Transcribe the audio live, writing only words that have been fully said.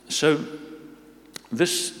So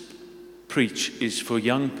this preach is for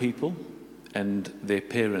young people and their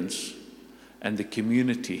parents and the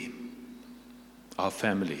community, our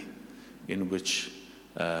family, in which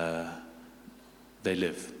they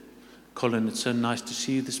live. Colin, it's so nice to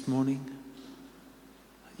see you this morning.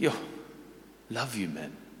 Yo, love you,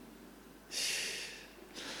 man.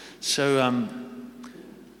 So I'm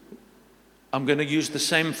going to use the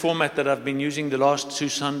same format that I've been using the last 2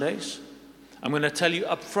 Sundays. I'm going to tell you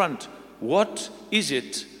up front, what is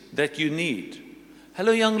it that you need?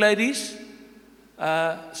 Hello, young ladies,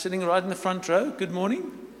 sitting right in the front row. Good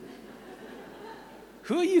morning.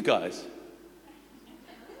 Who are you guys?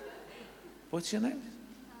 What's your name?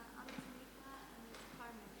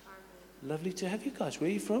 Lovely to have you guys.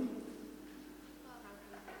 Where are you from?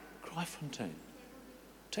 Kraaifontein.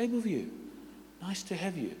 Tableview. Nice to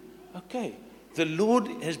have you. Okay. The Lord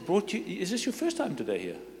has brought you. Is this your first time today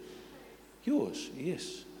here? Yours,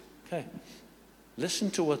 yes. Okay. Listen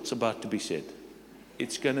to what's about to be said.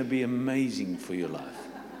 It's going to be amazing for your life.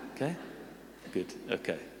 Okay? Good.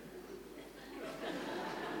 Okay.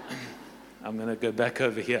 I'm going to go back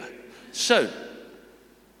over here. So,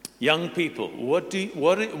 young people, what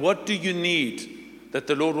do you need that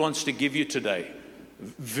the Lord wants to give you today?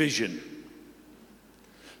 Vision.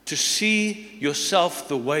 To see yourself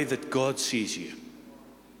the way that God sees you.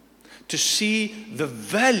 To see the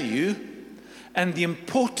value and the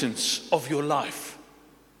importance of your life.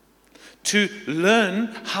 To learn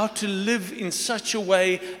how to live in such a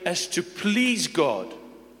way as to please God.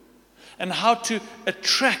 And how to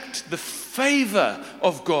attract the favor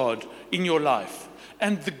of God in your life.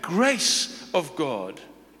 And the grace of God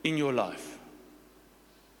in your life.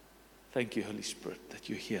 Thank you, Holy Spirit, that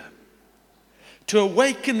you're here. To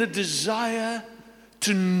awaken a desire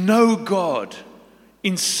to know God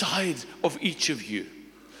inside of each of you,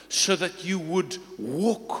 so that you would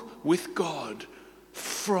walk with God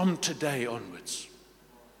from today onwards.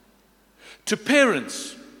 To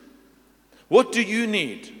parents, what do you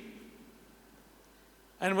need?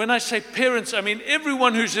 And when I say parents, I mean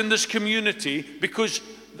everyone who's in this community, because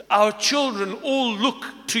our children all look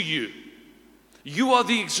to you. You are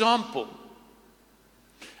the example.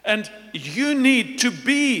 And you need to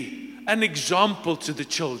be an example to the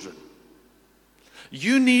children.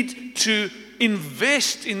 You need to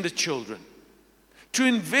invest in the children. To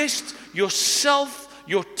invest yourself,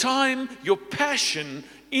 your time, your passion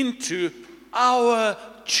into our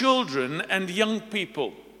children and young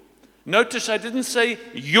people. Notice I didn't say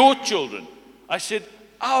your children. I said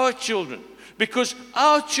our children. Because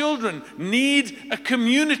our children need a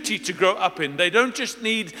community to grow up in. They don't just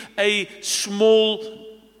need a small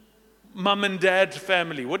mum and dad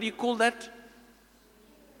family. What do you call that?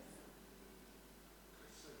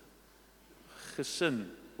 Gesin.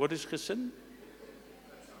 What is gesin?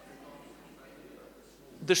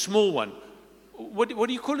 The small one. What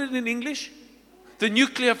do you call it in English? The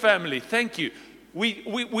nuclear family. Thank you.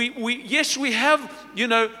 Yes, we have,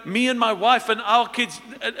 me and my wife and our kids,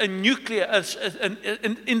 a nuclear,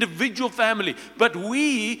 an individual family. But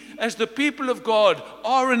we, as the people of God,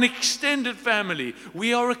 are an extended family.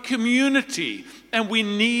 We are a community, and we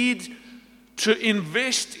need to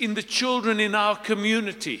invest in the children in our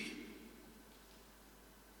community.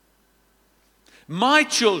 My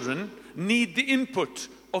children need the input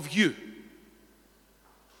of you.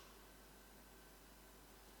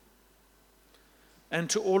 And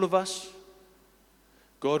to all of us,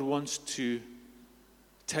 God wants to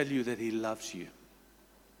tell you that He loves you,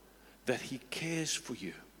 that He cares for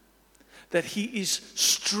you, that He is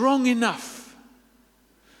strong enough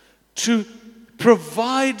to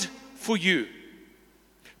provide for you,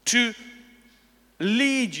 to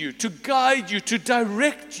lead you, to guide you, to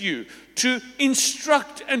direct you, to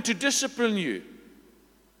instruct and to discipline you.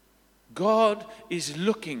 God is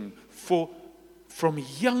looking for, from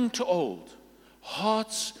young to old,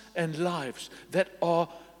 hearts and lives that are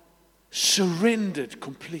surrendered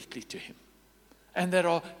completely to Him and that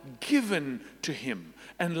are given to Him,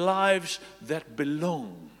 and lives that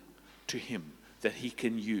belong to Him that He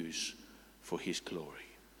can use for His glory.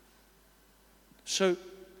 So,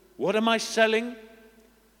 what am I selling?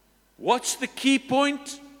 What's the key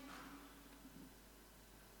point?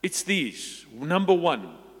 It's these. Number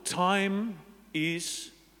one, time is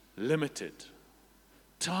limited.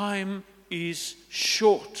 Time is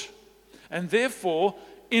short. And therefore,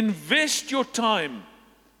 invest your time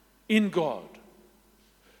in God.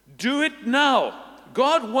 Do it now.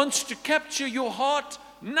 God wants to capture your heart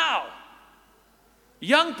now.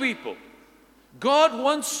 Young people, God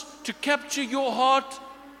wants to capture your heart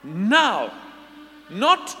now.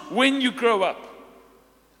 Not when you grow up.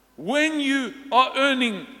 when you are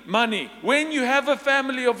earning money, when you have a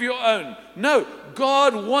family of your own. No,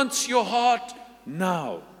 God wants your heart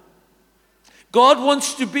now. God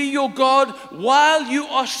wants to be your God while you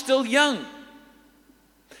are still young.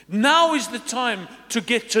 Now is the time to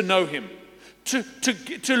get to know Him,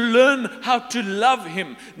 to learn how to love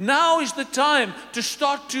Him. Now is the time to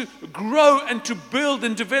start to grow and to build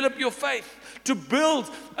and develop your faith, to build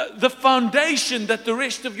the foundation that the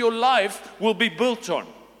rest of your life will be built on.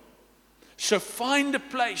 So find a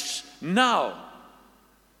place now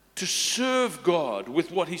to serve God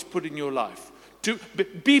with what He's put in your life, to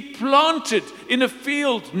be planted in a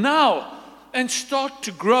field now and start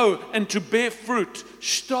to grow and to bear fruit.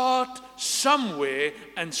 Start somewhere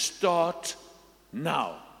and start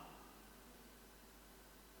now.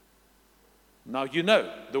 Now you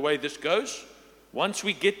know the way this goes. Once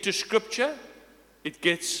we get to Scripture, it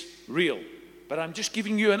gets real. But I'm just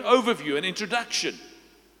giving you an overview, an introduction.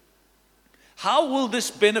 How will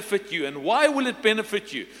this benefit you, and why will it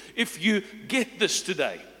benefit you if you get this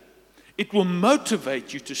today? It will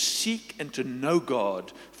motivate you to seek and to know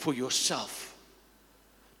God for yourself,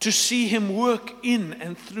 to see Him work in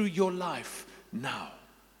and through your life now.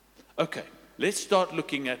 Okay, let's start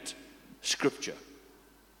looking at Scripture.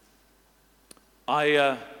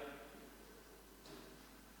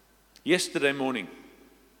 Yesterday morning,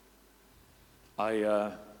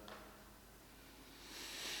 I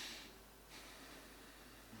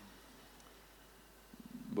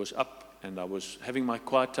was up and I was having my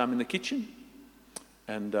quiet time in the kitchen,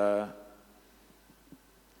 and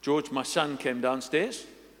George, my son, came downstairs,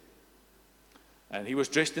 and he was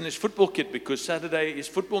dressed in his football kit because Saturday is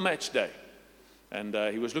football match day, and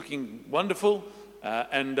he was looking wonderful,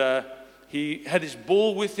 and he had his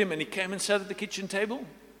ball with him, and he came and sat at the kitchen table,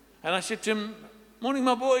 and I said to him, "Morning,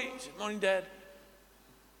 my boy." He said, "Morning, Dad."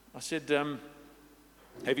 I said,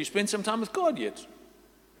 "Have you spent some time with God yet?"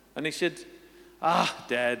 And he said,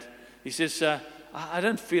 "Dad," he says, "I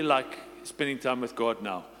don't feel like spending time with God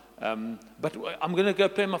now. But I'm going to go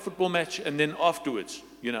play my football match, and then afterwards,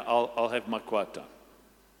 I'll have my quiet time."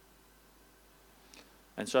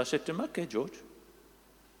 And so I said to him, "Okay, George,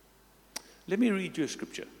 let me read you a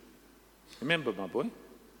scripture. Remember, my boy."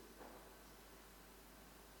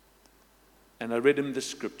 And I read him this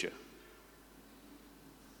scripture.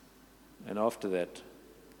 And after that,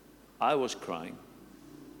 I was crying.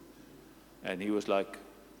 And he was like,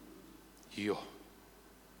 "Yo,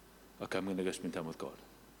 okay, I'm going to go spend time with God."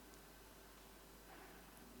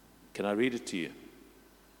 Can I read it to you?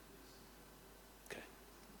 Okay.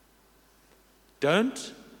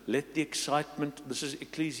 Don't let the excitement, this is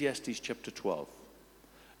Ecclesiastes chapter 12.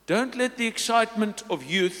 Don't let the excitement of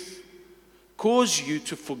youth cause you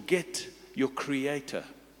to forget your Creator.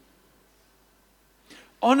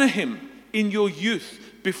 Honor Him in your youth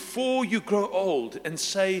before you grow old and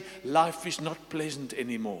say life is not pleasant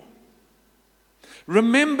anymore.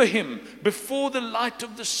 Remember Him before the light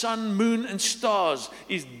of the sun, moon, and stars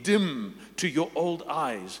is dim to your old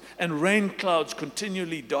eyes and rain clouds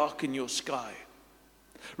continually darken your sky.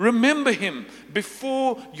 Remember Him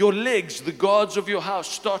before your legs, the guards of your house,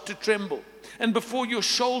 start to tremble, and before your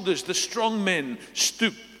shoulders, the strong men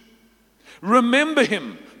stoop. Remember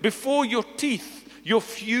Him before your teeth, your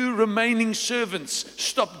few remaining servants,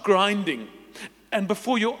 stop grinding, and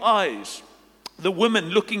before your eyes, the women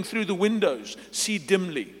looking through the windows see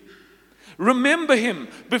dimly. Remember Him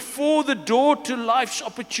before the door to life's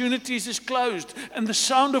opportunities is closed and the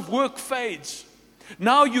sound of work fades.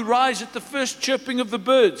 Now you rise at the first chirping of the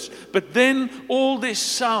birds, but then all their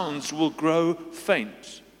sounds will grow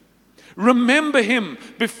faint. Remember Him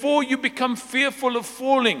before you become fearful of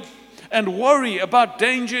falling and worry about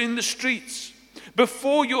danger in the streets.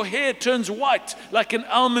 Before your hair turns white like an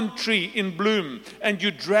almond tree in bloom and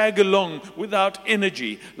you drag along without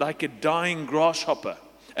energy like a dying grasshopper,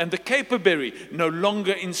 and the caperberry no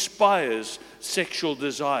longer inspires sexual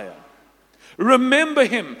desire. Remember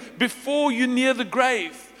Him before you near the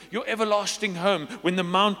grave, your everlasting home, when the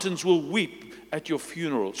mountains will weep at your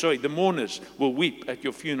funeral. The mourners will weep at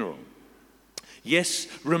your funeral. Yes,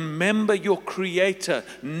 remember your Creator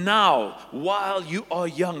now while you are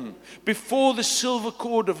young, before the silver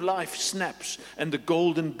cord of life snaps and the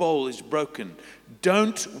golden bowl is broken.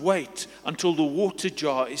 Don't wait until the water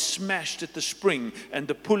jar is smashed at the spring and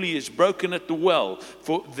the pulley is broken at the well,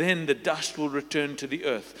 for then the dust will return to the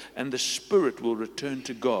earth and the spirit will return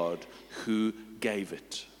to God who gave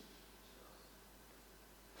it.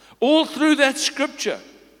 All through that scripture,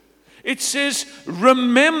 it says,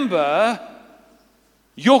 remember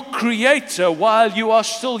your Creator while you are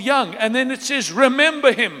still young. And then it says,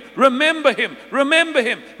 remember Him, remember Him, remember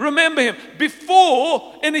Him, remember Him,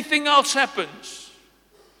 before anything else happens.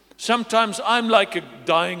 Sometimes I'm like a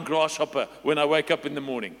dying grasshopper when I wake up in the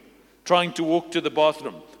morning, trying to walk to the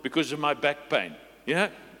bathroom because of my back pain. You know?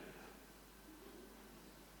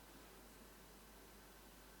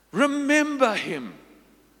 Remember Him.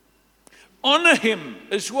 Honor Him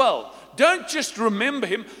as well. Don't just remember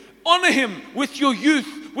Him. Honor Him with your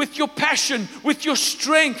youth, with your passion, with your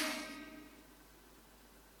strength.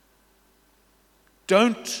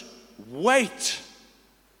 Don't wait.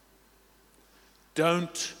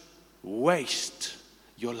 Don't waste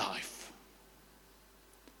your life.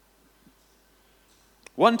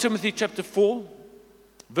 1 Timothy chapter 4,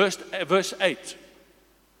 verse 8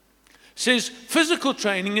 says, physical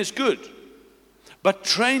training is good, but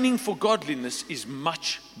training for godliness is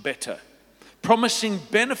much better, promising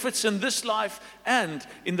benefits in this life and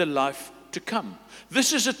in the life to come.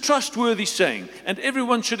 This is a trustworthy saying, and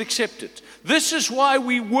everyone should accept it. This is why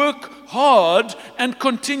we work hard and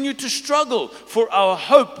continue to struggle, for our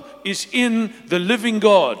hope is in the living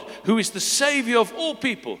God, who is the Savior of all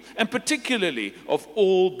people, and particularly of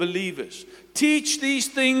all believers. Teach these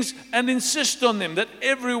things and insist on them, that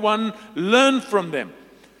everyone learn from them.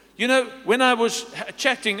 You know, when I was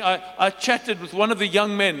chatting, I chatted with one of the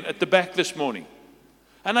young men at the back this morning.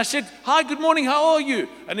 And I said, hi, good morning, how are you?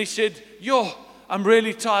 And he said, I'm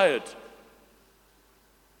really tired.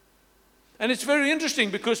 And it's very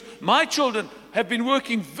interesting because my children have been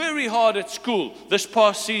working very hard at school this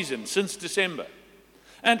past season, since December.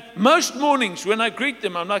 And most mornings when I greet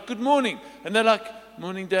them, I'm like, good morning. And they're like,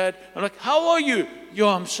 morning, Dad. I'm like, how are you?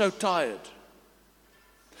 I'm so tired.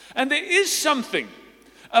 And there is something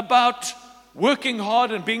about working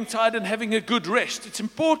hard and being tired and having a good rest. It's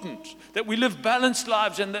important that we live balanced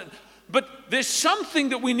lives, but there's something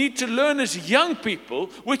that we need to learn as young people,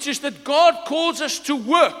 which is that God calls us to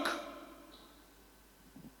work.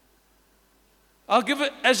 I'll give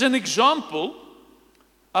it as an example,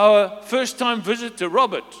 our first-time visitor,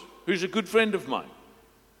 Robert, who's a good friend of mine.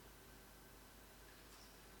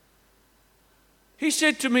 He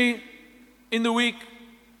said to me in the week,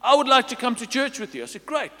 I would like to come to church with you. I said,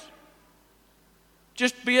 great.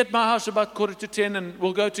 Just be at my house about 9:45 and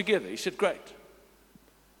we'll go together. He said, great.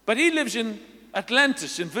 But he lives in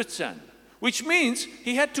Atlantis in Witwatersrand, which means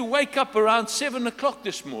he had to wake up around 7 o'clock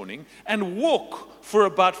this morning and walk for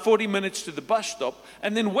about 40 minutes to the bus stop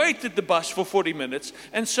and then wait at the bus for 40 minutes.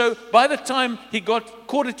 And so by the time he got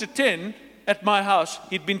 9:45 at my house,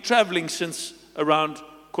 he'd been traveling since around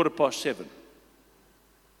 7:15.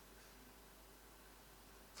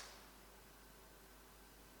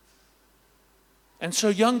 And so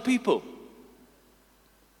young people,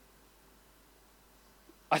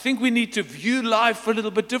 I think we need to view life a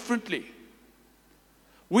little bit differently.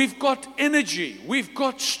 We've got energy, we've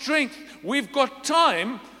got strength, we've got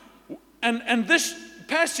time. And this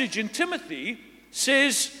passage in Timothy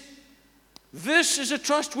says, this is a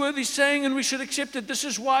trustworthy saying and we should accept it. This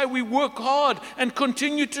is why we work hard and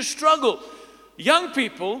continue to struggle. Young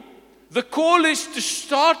people, the call is to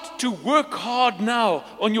start to work hard now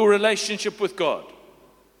on your relationship with God.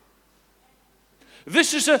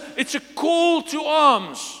 It's a call to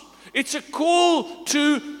arms. It's a call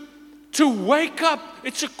to wake up.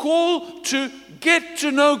 It's a call to get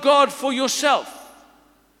to know God for yourself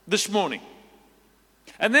this morning.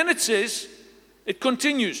 And then it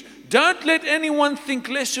continues, don't let anyone think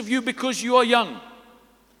less of you because you are young,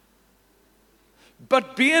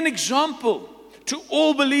 but be an example to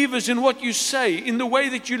all believers in what you say, in the way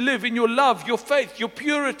that you live, in your love, your faith, your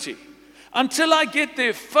purity. Until I get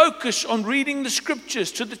there, focus on reading the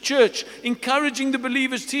scriptures to the church, encouraging the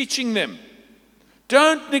believers, teaching them.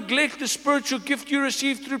 Don't neglect the spiritual gift you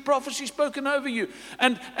received through prophecy spoken over you.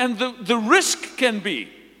 And the risk can be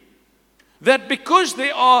that because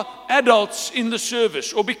there are adults in the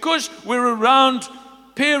service, or because we're around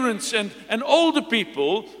parents and older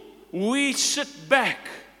people, we sit back.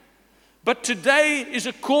 But today is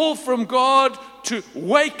a call from God to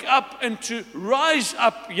wake up and to rise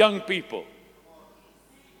up, young people.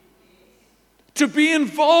 To be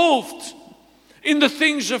involved in the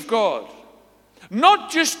things of God.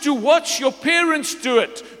 Not just to watch your parents do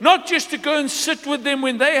it. Not just to go and sit with them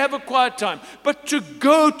when they have a quiet time. But to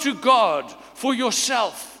go to God for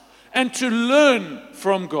yourself and to learn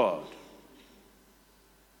from God.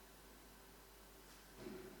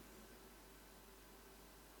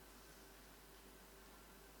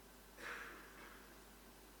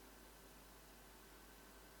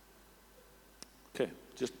 Okay,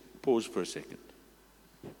 just pause for a second.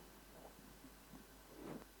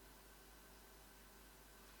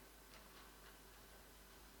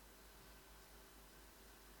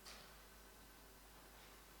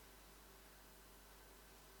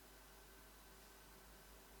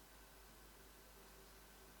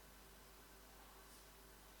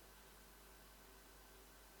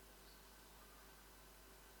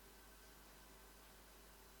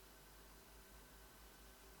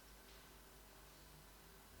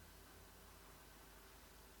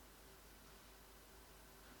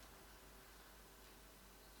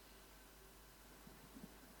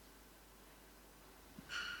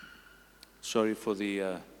 Sorry for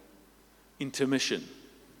the intermission.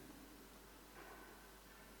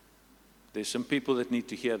 There's some people that need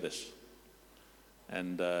to hear this.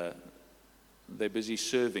 And they're busy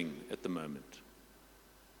serving at the moment.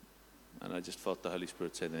 And I just felt the Holy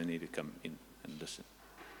Spirit say they need to come in and listen.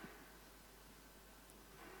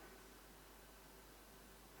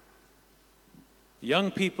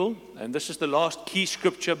 Young people, and this is the last key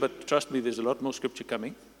scripture, but trust me, there's a lot more scripture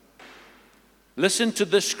coming. Listen to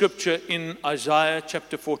this scripture in Isaiah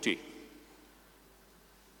chapter 40.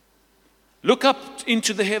 Look up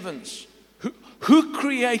into the heavens. Who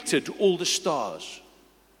created all the stars?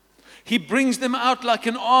 He brings them out like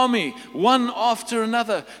an army, one after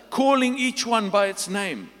another, calling each one by its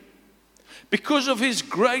name. Because of his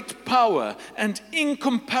great power and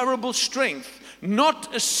incomparable strength,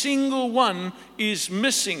 not a single one is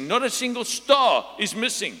missing. Not a single star is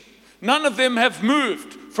missing. None of them have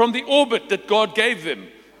moved from the orbit that God gave them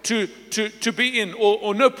to be in.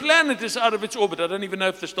 Or no planet is out of its orbit. I don't even know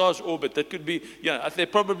if the stars orbit. That could be, they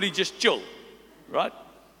probably just chill, right?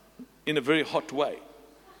 In a very hot way.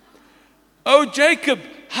 Oh, Jacob,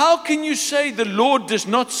 how can you say the Lord does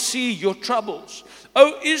not see your troubles?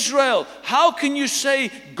 Oh, Israel, how can you say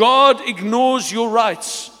God ignores your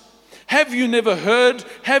rights? Have you never heard?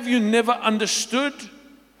 Have you never understood?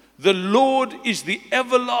 The Lord is the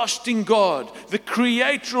everlasting God, the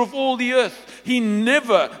creator of all the earth. He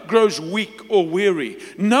never grows weak or weary.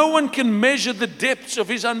 No one can measure the depths of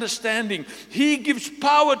his understanding. He gives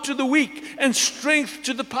power to the weak and strength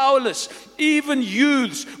to the powerless. Even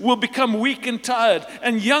youths will become weak and tired,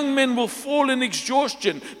 and young men will fall in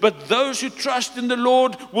exhaustion. But those who trust in the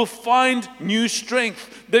Lord will find new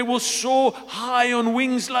strength. They will soar high on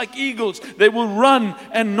wings like eagles. They will run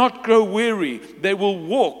and not grow weary. They will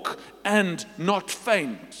walk and not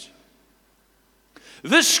faint.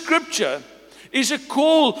 This scripture is a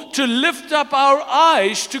call to lift up our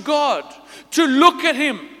eyes to God, to look at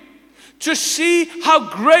Him, to see how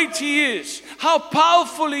great He is, how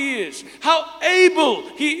powerful He is, how able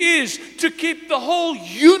He is to keep the whole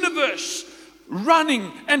universe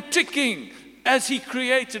running and ticking as He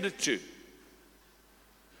created it to.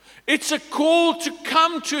 It's a call to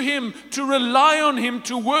come to Him, to rely on Him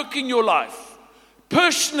to work in your life,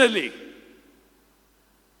 personally.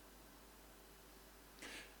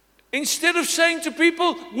 Instead of saying to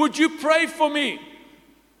people, would you pray for me?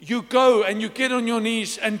 You go and you get on your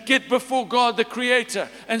knees and get before God, the Creator,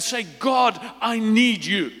 and say, God, I need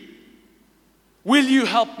you. Will you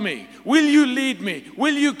help me? Will you lead me?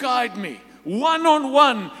 Will you guide me?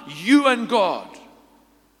 One-on-one, you and God.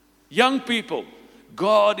 Young people,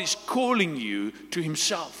 God is calling you to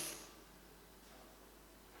Himself.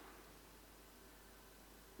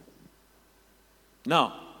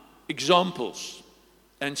 Now, examples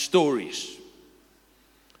and stories.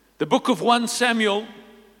 The book of 1 Samuel,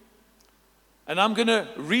 and I'm going to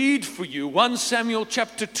read for you 1 Samuel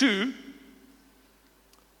chapter 2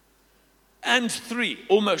 and 3,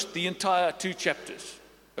 almost the entire 2 chapters.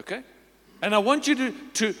 Okay? And I want you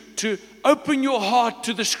to open your heart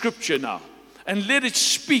to the scripture now and let it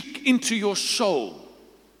speak into your soul.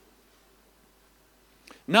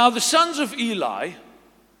 Now the sons of Eli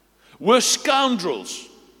were scoundrels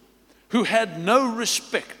who had no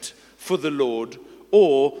respect for the Lord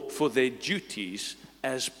or for their duties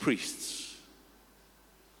as priests.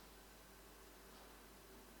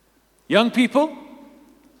 Young people,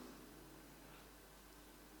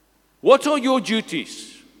 what are your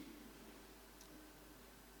duties?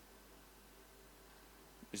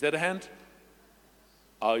 Is that a hand?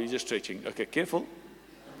 Oh, you're just stretching. Okay, careful.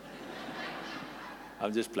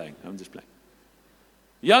 I'm just playing.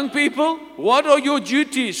 Young people, what are your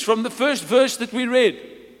duties from the first verse that we read?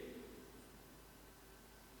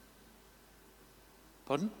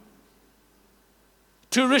 Pardon?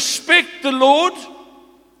 To respect the Lord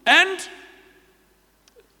and,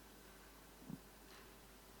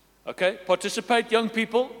 okay, participate, young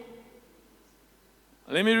people.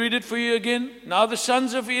 Let me read it for you again. Now the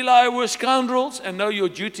sons of Eli were scoundrels, and no, your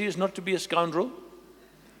duty is not to be a scoundrel,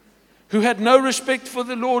 who had no respect for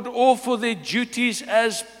the Lord or for their duties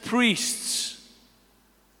as priests.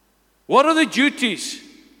 What are the duties,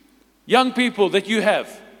 young people, that you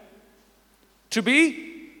have? To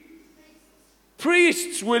be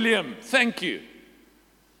priests, William. Thank you.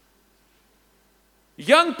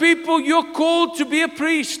 Young people, you're called to be a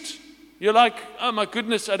priest. You're like, oh my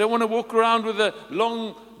goodness, I don't want to walk around with a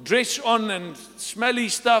long dress on and smelly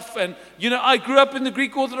stuff. And, I grew up in the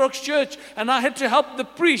Greek Orthodox Church and I had to help the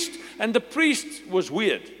priest. And the priest was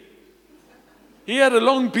weird. He had a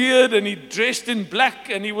long beard and he dressed in black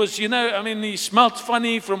and he was, he smelt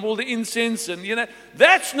funny from all the incense and,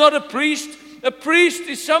 that's not a priest. A priest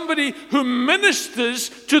is somebody who ministers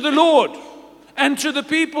to the Lord and to the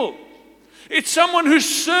people. It's someone who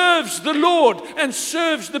serves the Lord and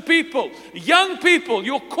serves the people. Young people,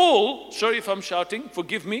 your call, sorry if I'm shouting,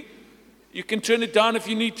 forgive me. You can turn it down if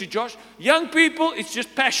you need to, Josh. Young people, it's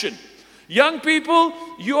just passion. Young people,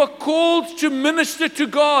 you are called to minister to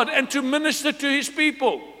God and to minister to His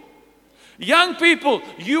people. Young people,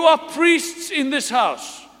 you are priests in this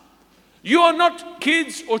house. You are not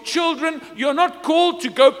kids or children. You're not called to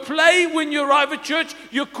go play when you arrive at church.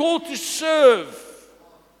 You're called to serve.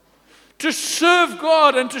 To serve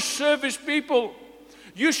God and to serve His people.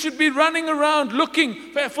 You should be running around looking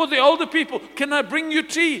for the older people. Can I bring you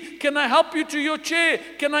tea? Can I help you to your chair?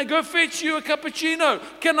 Can I go fetch you a cappuccino?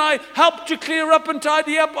 Can I help to clear up and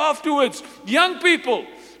tidy up afterwards? Young people,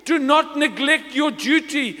 do not neglect your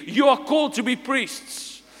duty. You are called to be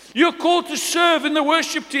priests. You're called to serve in the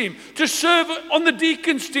worship team, to serve on the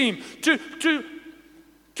deacons team, to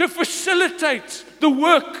facilitate the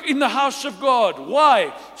work in the house of God.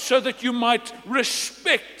 Why? So that you might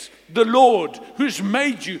respect the Lord who's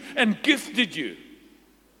made you and gifted you.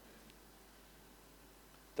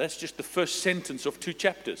 That's just the first sentence of 2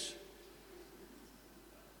 chapters.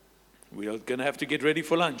 We are going to have to get ready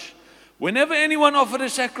for lunch. Whenever anyone offered a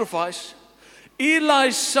sacrifice,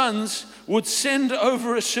 Eli's sons would send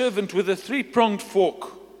over a servant with a 3-pronged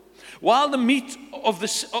fork. While the meat of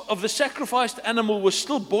the sacrificed animal was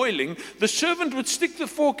still boiling, the servant would stick the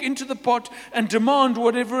fork into the pot and demand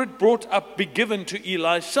whatever it brought up be given to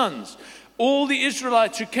Eli's sons. All the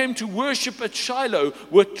Israelites who came to worship at Shiloh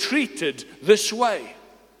were treated this way.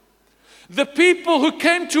 The people who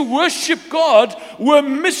came to worship God were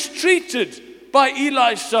mistreated by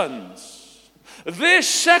Eli's sons. Their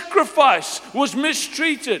sacrifice was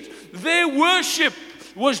mistreated. Their worship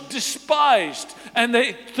was despised, and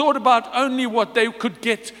they thought about only what they could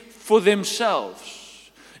get for themselves.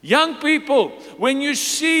 Young people, when you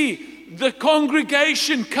see the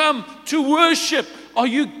congregation come to worship, are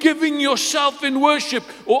you giving yourself in worship,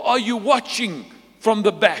 or are you watching from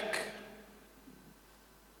the back?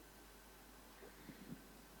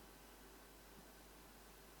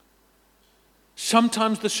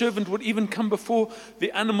 Sometimes the servant would even come before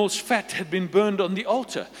the animal's fat had been burned on the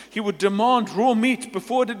altar. He would demand raw meat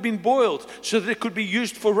before it had been boiled so that it could be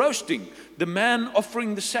used for roasting. The man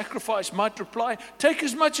offering the sacrifice might reply, "Take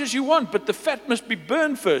as much as you want, but the fat must be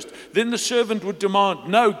burned first." Then the servant would demand,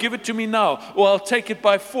 "No, give it to me now, or I'll take it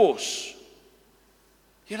by force."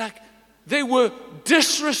 You're like, they were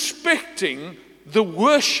disrespecting the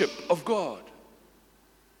worship of God.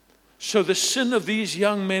 So the sin of these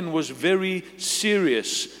young men was very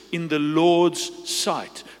serious in the Lord's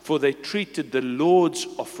sight, for they treated the Lord's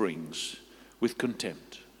offerings with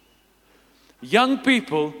contempt. Young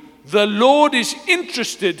people, the Lord is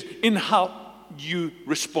interested in how you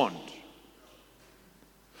respond.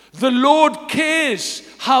 The Lord cares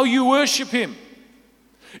how you worship Him.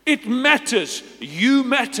 It matters. You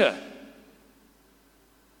matter.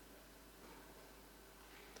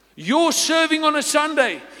 Your serving on a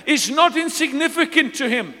Sunday is not insignificant to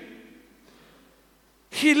Him.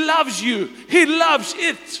 He loves you. He loves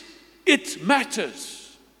it. It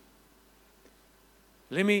matters.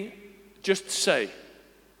 Let me just say,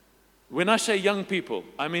 when I say young people,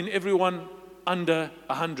 I mean everyone under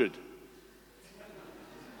 100.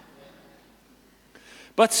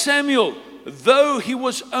 But Samuel, though he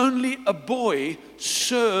was only a boy,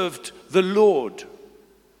 served the Lord.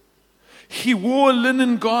 He wore a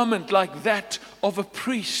linen garment like that of a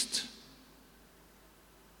priest.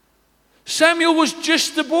 Samuel was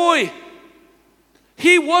just a boy.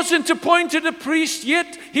 He wasn't appointed a priest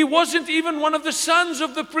yet. He wasn't even one of the sons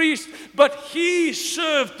of the priest, but he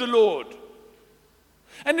served the Lord.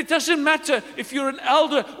 And it doesn't matter if you're an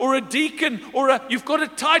elder or a deacon or you've got a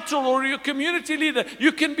title or you're a community leader.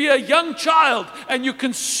 You can be a young child and you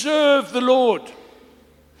can serve the Lord.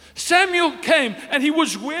 Samuel came and he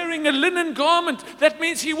was wearing a linen garment. That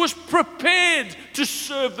means he was prepared to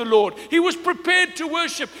serve the Lord. He was prepared to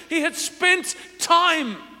worship. He had spent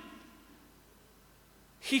time.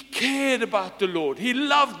 He cared about the Lord. He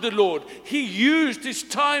loved the Lord. He used his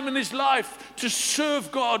time and his life to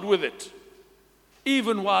serve God with it,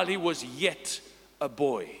 even while he was yet a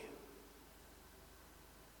boy.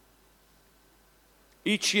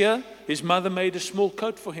 Each year, his mother made a small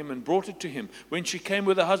coat for him and brought it to him when she came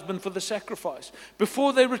with her husband for the sacrifice.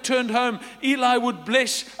 Before they returned home, Eli would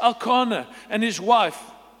bless Elkanah and his wife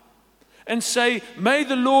and say, "May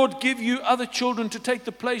the Lord give you other children to take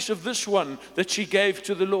the place of this one that she gave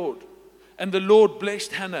to the Lord." And the Lord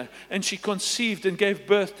blessed Hannah, and she conceived and gave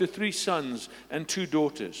birth to 3 sons and 2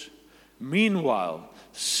 daughters. Meanwhile,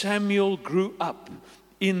 Samuel grew up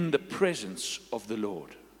in the presence of the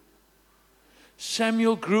Lord.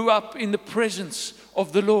 Samuel grew up in the presence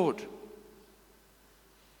of the Lord.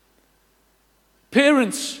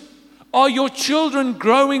 Parents, are your children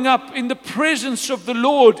growing up in the presence of the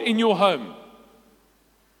Lord in your home?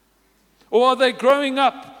 Or are they growing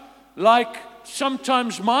up like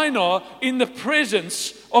sometimes mine are, in the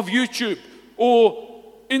presence of YouTube, or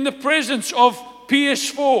in the presence of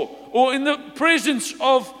PS4, or in the presence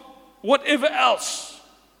of whatever else?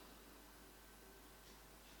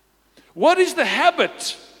 What is the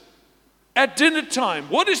habit at dinner time?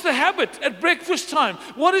 What is the habit at breakfast time?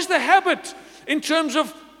 What is the habit in terms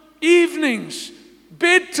of evenings,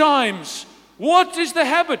 bedtimes? What is the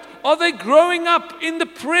habit? Are they growing up in the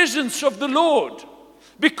presence of the Lord?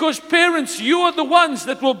 Because parents, you are the ones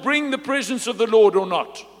that will bring the presence of the Lord or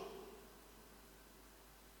not.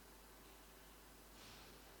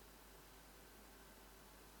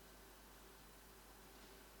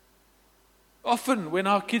 Often when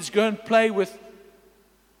our kids go and play with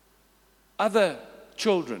other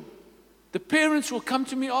children, the parents will come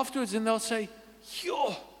to me afterwards and they'll say,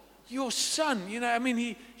 your son,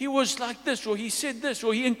 he was like this, or he said this,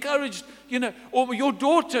 or he encouraged, or your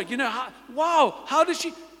daughter, how does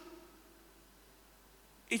she?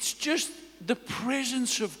 It's just the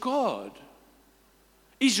presence of God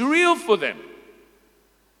is real for them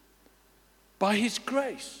by His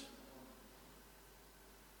grace.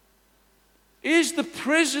 Is the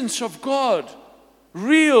presence of God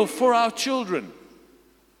real for our children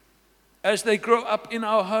as they grow up in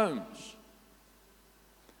our homes?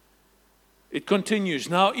 It continues.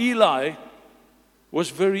 Now Eli was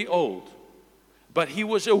very old, but he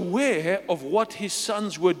was aware of what his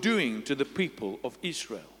sons were doing to the people of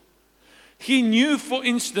Israel. He knew, for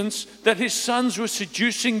instance, that his sons were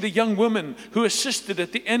seducing the young women who assisted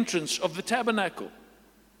at the entrance of the tabernacle.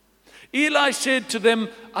 Eli said to them,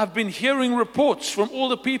 I've been hearing reports from all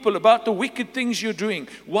the people about the wicked things you're doing.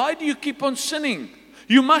 Why do you keep on sinning?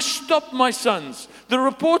 You must stop, my sons. The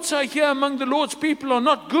reports I hear among the Lord's people are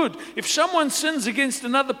not good. If someone sins against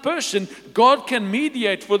another person, God can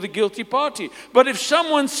mediate for the guilty party. But if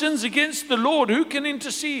someone sins against the Lord, who can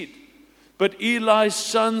intercede? But Eli's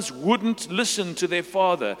sons wouldn't listen to their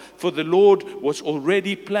father, for the Lord was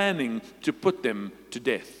already planning to put them to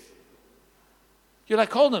death. You're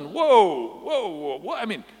like, hold on, whoa.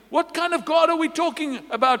 What kind of God are we talking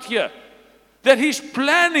about here? That He's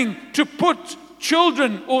planning to put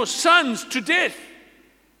children or sons to death.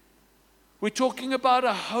 We're talking about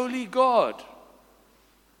a holy God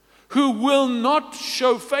who will not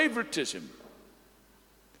show favoritism.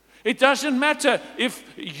 It doesn't matter if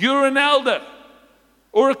you're an elder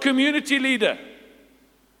or a community leader.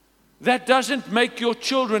 That doesn't make your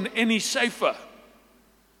children any safer.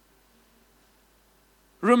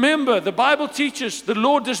 Remember, the Bible teaches the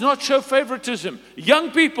Lord does not show favoritism.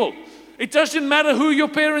 Young people, it doesn't matter who your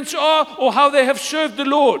parents are or how they have served the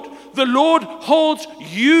Lord. The Lord holds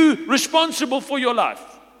you responsible for your life,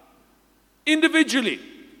 individually.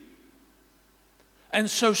 And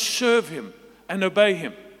so serve Him and obey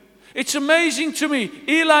Him. It's amazing to me.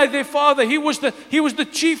 Eli, their father, he was the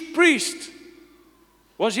chief priest.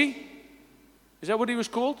 Was he? Is that what he was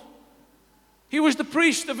called? He was the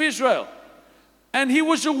priest of Israel. And he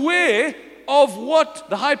was aware of what,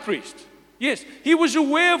 the high priest. Yes, he was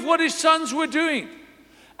aware of what his sons were doing.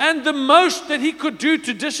 And the most that he could do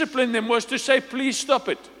to discipline them was to say, please stop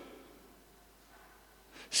it.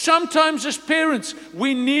 Sometimes as parents,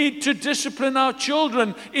 we need to discipline our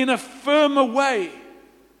children in a firmer way.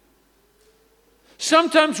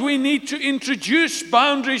 Sometimes we need to introduce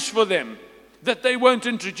boundaries for them that they won't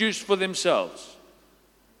introduce for themselves.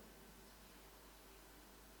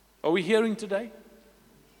 Are we hearing today?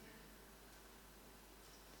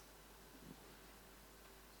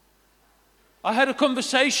 I had a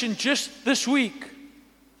conversation just this week.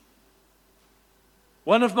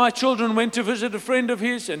 One of my children went to visit a friend of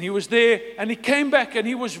his, and he was there, and he came back and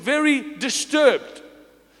he was very disturbed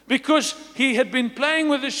because he had been playing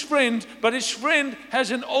with his friend, but his friend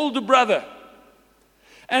has an older brother.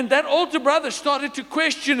 And that older brother started to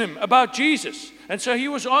question him about Jesus. And so he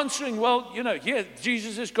was answering, yeah,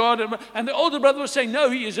 Jesus is God. And the older brother was saying,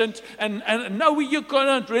 no, He isn't. And no, you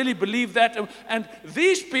can't really believe that. And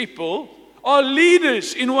these people are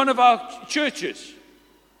leaders in one of our churches.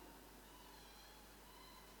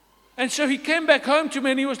 And so he came back home to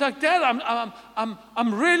me and he was like, Dad,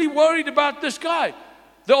 I'm really worried about this guy,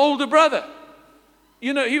 the older brother.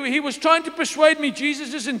 He was trying to persuade me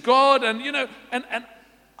Jesus isn't God, and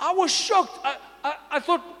I was shocked. I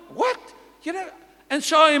thought, what? And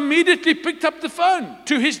so I immediately picked up the phone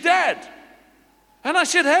to his dad. And I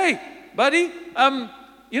said, hey, buddy,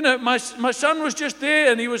 my son was just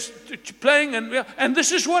there and he was playing and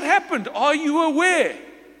this is what happened. Are you aware?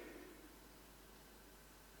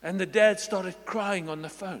 And the dad started crying on the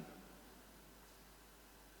phone.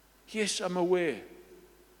 Yes, I'm aware.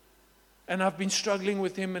 And I've been struggling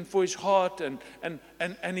with him and for his heart and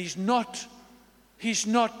he's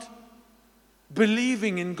not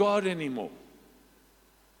believing in God anymore.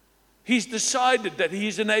 He's decided that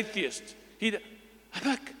he's an atheist. I'm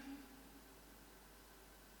like,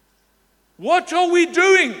 what are we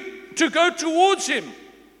doing to go towards him?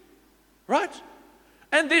 Right?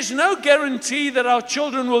 And there's no guarantee that our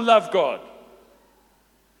children will love God.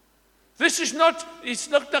 It's not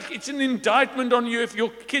like it's an indictment on you if your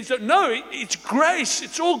kids don't. No, it's grace.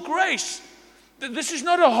 It's all grace. This is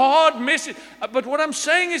not a hard message. But what I'm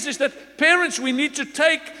saying is that parents, we need to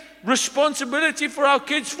take responsibility for our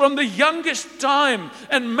kids from the youngest time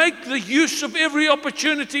and make the use of every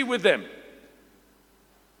opportunity with them.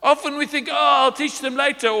 Often we think, I'll teach them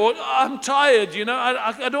later, or I'm tired,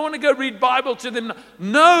 I don't want to go read Bible to them.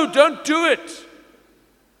 No, don't do it.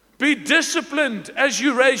 Be disciplined as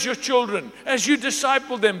you raise your children, as you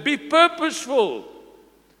disciple them. Be purposeful.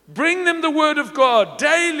 Bring them the Word of God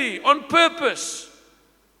daily on purpose.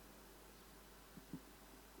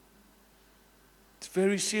 It's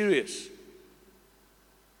very serious.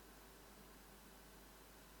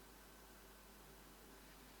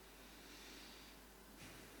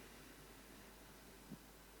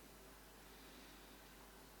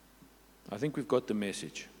 I think we've got the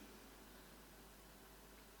message.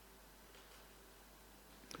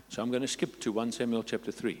 So I'm going to skip to 1 Samuel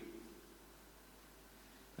chapter 3.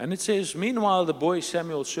 And it says, meanwhile, the boy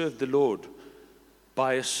Samuel served the Lord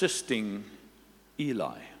by assisting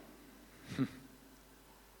Eli.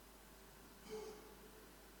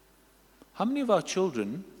 How many of our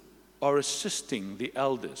children are assisting the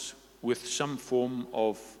elders with some form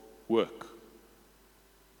of work?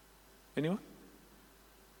 Anyone?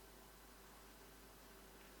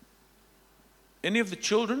 Any of the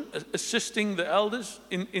children assisting the elders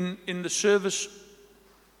in the service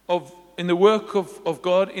in the work of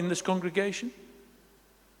God in this congregation?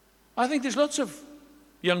 I think there's lots of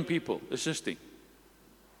young people assisting.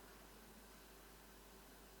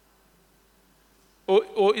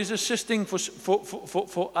 Or is assisting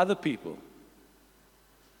for other people.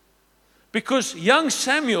 Because young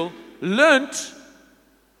Samuel learnt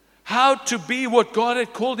how to be what God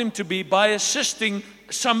had called him to be by assisting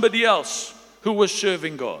somebody else who was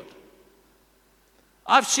serving God.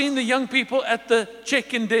 I've seen the young people at the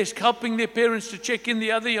check-in desk helping their parents to check in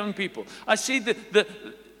the other young people. I see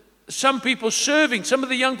some of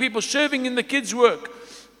the young people serving in the kids' work,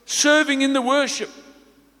 serving in the worship.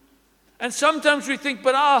 And sometimes we think,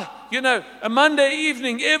 but a Monday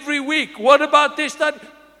evening every week, what about this, that?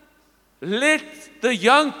 Let the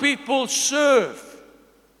young people serve.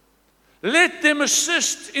 Let them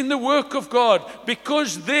assist in the work of God,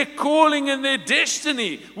 because their calling and their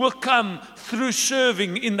destiny will come through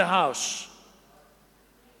serving in the house.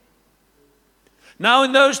 Now,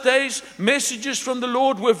 in those days, messages from the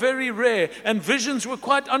Lord were very rare and visions were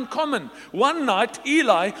quite uncommon. One night,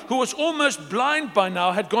 Eli, who was almost blind by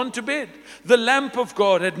now, had gone to bed. The lamp of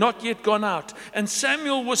God had not yet gone out, and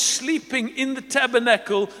Samuel was sleeping in the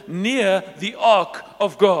tabernacle near the ark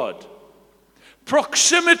of God.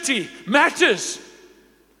 Proximity matters.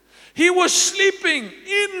 He was sleeping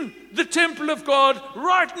in the temple of God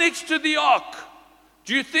right next to the ark.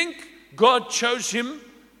 Do you think God chose him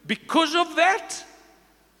because of that?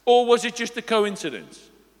 Or was it just a coincidence?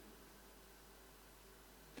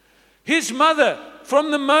 His mother, from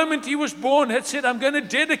the moment he was born, had said, I'm going to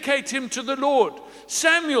dedicate him to the Lord.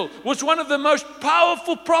 Samuel was one of the most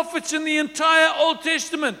powerful prophets in the entire Old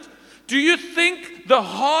Testament. Do you think the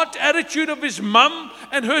heart attitude of his mum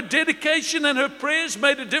and her dedication and her prayers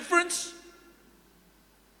made a difference?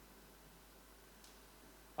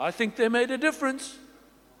 I think they made a difference.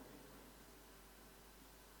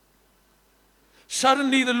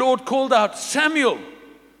 Suddenly the Lord called out, Samuel.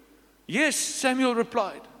 Yes, Samuel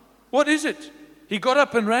replied. What is it? He got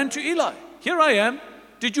up and ran to Eli. Here I am.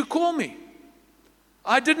 Did you call me?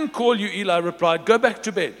 I didn't call you, Eli replied. Go back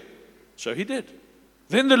to bed. So he did.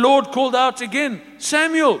 Then the Lord called out again,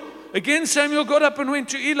 Samuel. Again, Samuel got up and went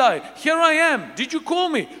to Eli. Here I am. Did you call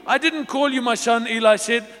me? I didn't call you, my son, Eli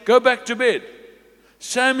said. Go back to bed.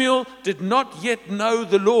 Samuel did not yet know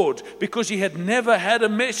the Lord because he had never had a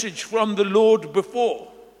message from the Lord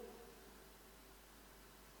before.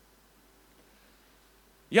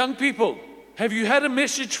 Young people, have you had a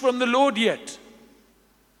message from the Lord yet?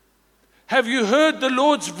 Have you heard the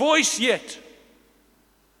Lord's voice yet?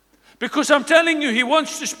 Because I'm telling you, He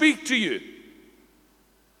wants to speak to you.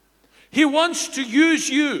 He wants to use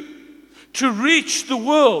you to reach the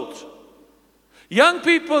world. Young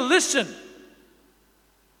people, listen.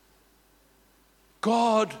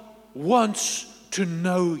 God wants to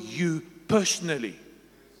know you personally.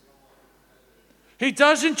 He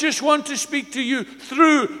doesn't just want to speak to you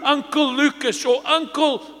through Uncle Lukas or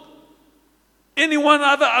any one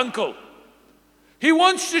other uncle. He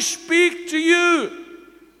wants to speak to you.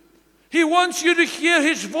 He wants you to hear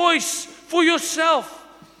His voice for yourself.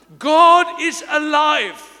 God is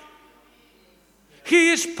alive.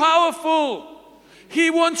 He is powerful.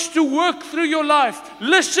 He wants to work through your life.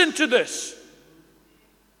 Listen to this.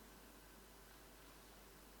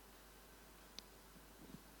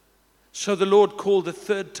 So the Lord called a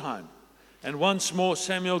third time. And once more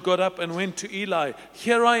Samuel got up and went to Eli.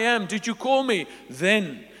 Here I am. Did you call me?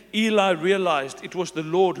 Then Eli realized it was the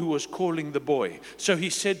Lord who was calling the boy. So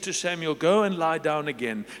he said to Samuel, go and lie down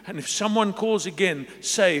again. And if someone calls again,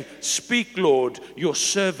 say, speak, Lord, your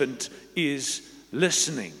servant is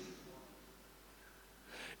listening.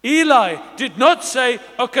 Eli did not say,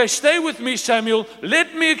 okay, stay with me, Samuel.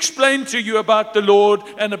 Let me explain to you about the Lord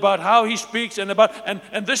and about how He speaks and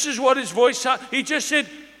this is what His voice sounds. He just said,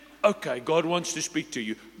 okay, God wants to speak to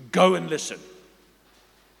you. Go and listen.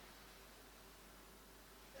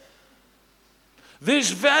 There's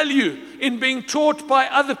value in being taught by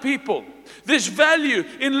other people. There's value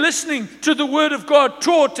in listening to the Word of God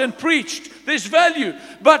taught and preached. There's value.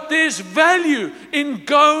 But there's value in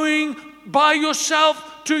going by yourself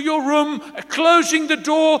to your room, closing the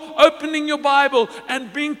door, opening your Bible,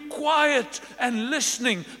 and being quiet and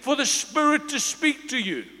listening for the Spirit to speak to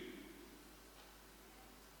you.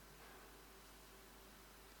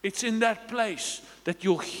 It's in that place that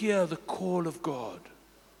you'll hear the call of God.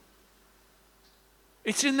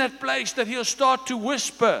 It's in that place that He'll start to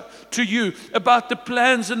whisper to you about the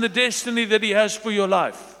plans and the destiny that He has for your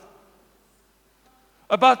life,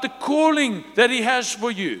 about the calling that He has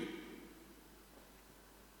for you.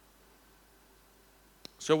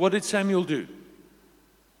 So what did Samuel do?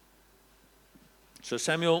 So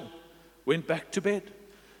Samuel went back to bed,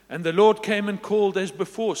 and the Lord came and called as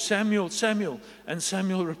before, Samuel, Samuel. And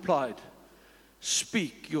Samuel replied,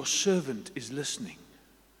 speak, your servant is listening.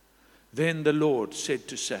 Then the Lord said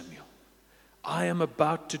to Samuel, I am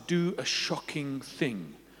about to do a shocking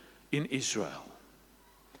thing in Israel.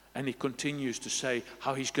 And he continues to say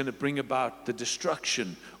how he's going to bring about the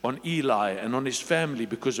destruction on Eli and on his family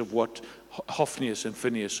because of what Hophnius and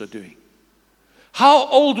Phinehas are doing. How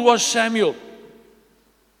old was Samuel?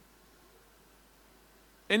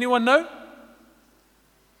 Anyone know?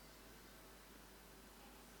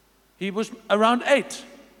 He was around 8.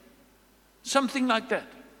 Something like that.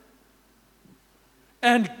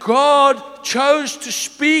 And God chose to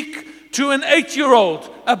speak to an 8-year-old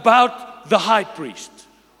about the high priest.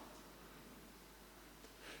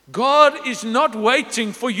 God is not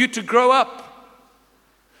waiting for you to grow up.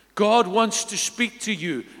 God wants to speak to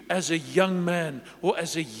you as a young man or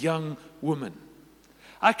as a young woman.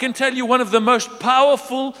 I can tell you one of the most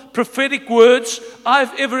powerful prophetic words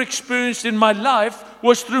I've ever experienced in my life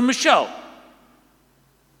was through Michelle.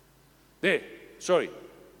 Sorry.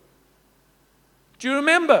 Do you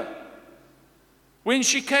remember when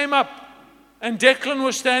she came up and Declan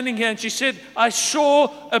was standing here and she said, I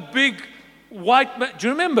saw a big white man. Do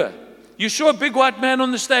you remember? You saw a big white man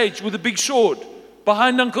on the stage with a big sword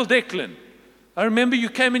behind Uncle Declan. I remember you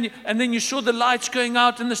came in and then you saw the lights going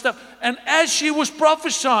out and the stuff. And as she was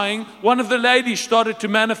prophesying, one of the ladies started to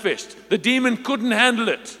manifest. The demon couldn't handle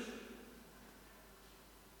it.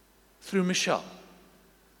 Through Michelle.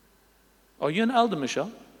 Are you an elder,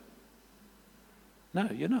 Michelle? No,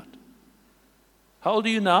 you're not. How old are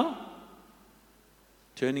you now?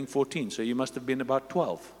 Turning 14, so you must have been about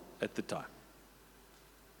 12 at the time.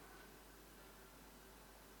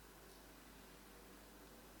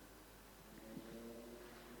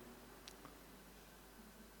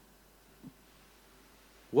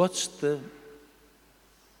 What's the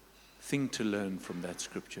thing to learn from that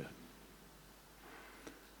scripture?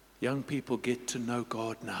 Young people, get to know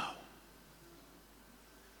God now.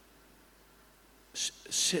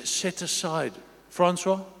 Set aside,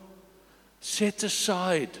 Francois, set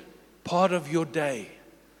aside part of your day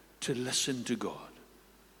to listen to God.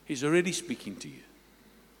 He's already speaking to you.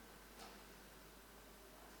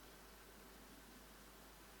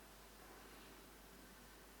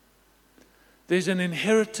 There's an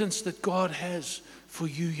inheritance that God has for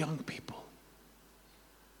you young people.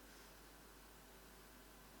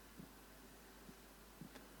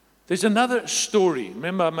 There's another story.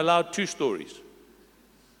 Remember, I'm allowed 2 stories.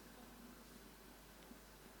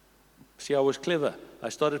 See, I was clever. I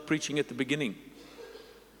started preaching at the beginning.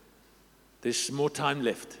 There's more time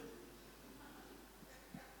left.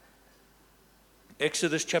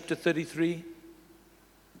 Exodus chapter 33.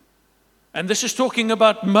 And this is talking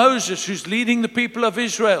about Moses, who's leading the people of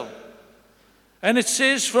Israel. And it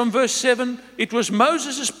says from verse 7, it was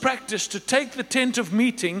Moses' practice to take the tent of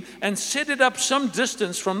meeting and set it up some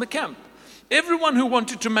distance from the camp. Everyone who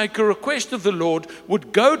wanted to make a request of the Lord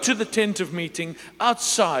would go to the tent of meeting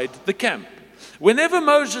outside the camp. Whenever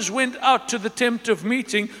Moses went out to the tent of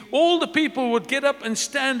meeting, all the people would get up and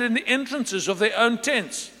stand in the entrances of their own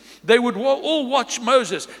tents. They would all watch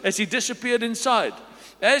Moses as he disappeared inside.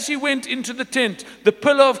 As he went into the tent, the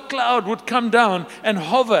pillar of cloud would come down and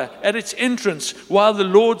hover at its entrance while the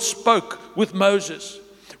Lord spoke with Moses.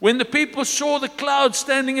 When the people saw the cloud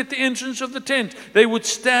standing at the entrance of the tent, they would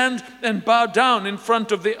stand and bow down in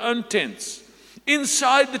front of their own tents.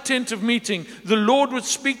 Inside the tent of meeting, the Lord would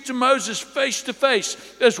speak to Moses face to face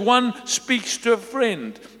as one speaks to a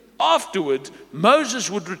friend. Afterward,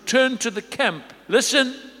 Moses would return to the camp.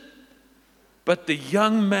 Listen. But the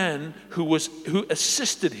young man who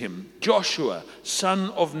assisted him, Joshua,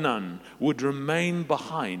 son of Nun, would remain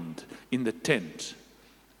behind in the tent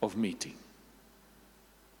of meeting.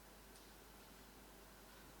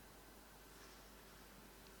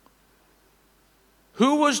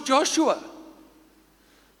 Who was Joshua?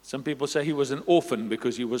 Some people say he was an orphan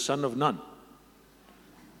because he was son of Nun.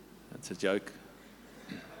 That's a joke.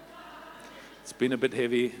 It's been a bit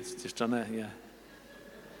heavy. It's just trying to,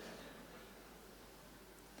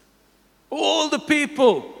 All the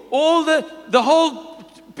people, the whole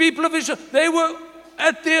people of Israel, they were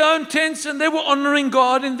at their own tents and they were honoring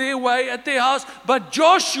God in their way at their house. But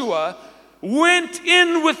Joshua went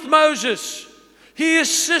in with Moses. He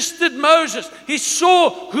assisted Moses. He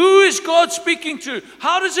saw who is God speaking to?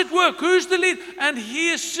 How does it work? Who's the lead? And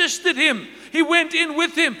he assisted him. He went in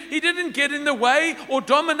with him. He didn't get in the way or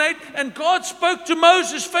dominate. And God spoke to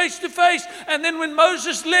Moses face to face. And then when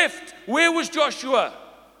Moses left, where was Joshua?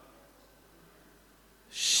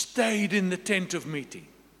 Stayed in the tent of meeting.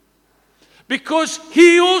 Because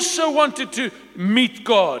he also wanted to meet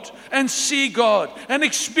God and see God and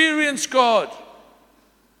experience God.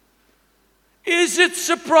 Is it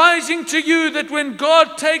surprising to you that when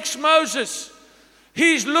God takes Moses,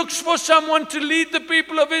 he looks for someone to lead the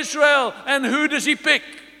people of Israel, and who does he pick?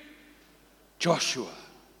 Joshua.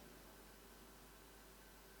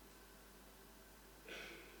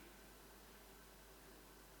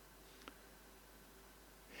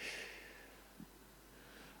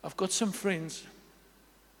 I've got some friends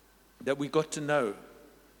that we got to know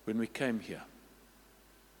when we came here.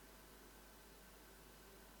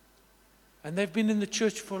 And they've been in the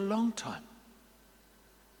church for a long time.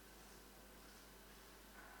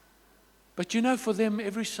 But for them,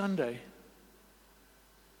 every Sunday,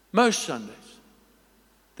 most Sundays,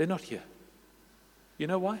 they're not here. You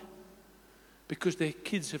know why? Because their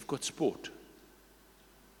kids have got sport.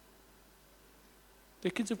 Their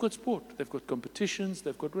kids have got sport. They've got competitions.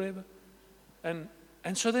 They've got whatever. And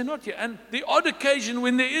so they're not here. And the odd occasion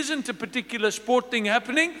when there isn't a particular sport thing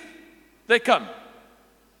happening, they come.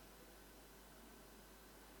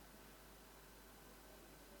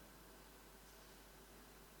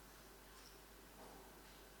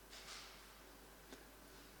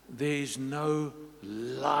 There is no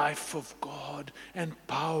life of God and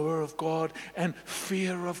power of God and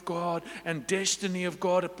fear of God and destiny of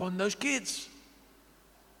God upon those kids.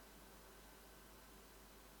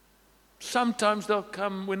 Sometimes they'll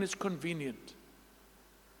come when it's convenient.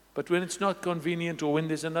 But when it's not convenient or when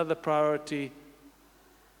there's another priority,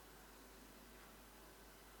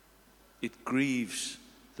 it grieves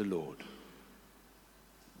the Lord.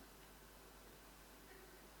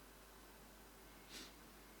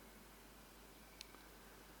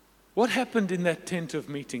 What happened in that tent of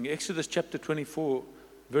meeting? Exodus chapter 24,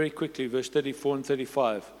 very quickly, verse 34 and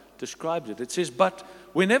 35, describes it. It says, but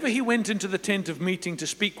whenever he went into the tent of meeting to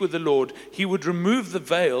speak with the Lord, he would remove the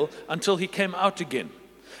veil until he came out again.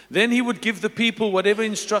 Then he would give the people whatever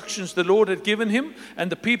instructions the Lord had given him, and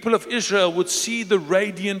the people of Israel would see the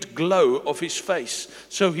radiant glow of his face.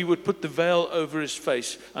 So he would put the veil over his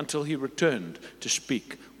face until he returned to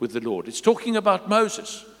speak with the Lord. It's talking about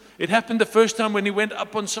Moses. It happened the first time when he went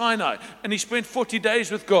up on Sinai and he spent 40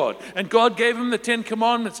 days with God, and God gave him the 10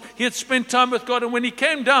 commandments. He had spent time with God, and when he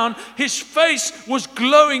came down, his face was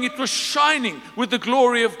glowing. It was shining with the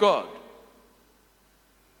glory of God.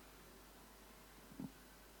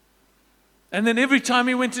 And then every time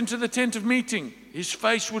he went into the tent of meeting, his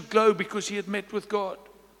face would glow because he had met with God.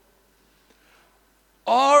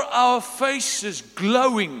 are our faces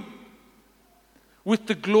glowing with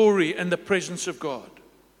the glory and the presence of God?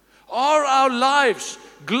 Are our lives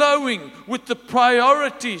glowing with the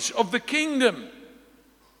priorities of the kingdom,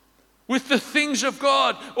 with the things of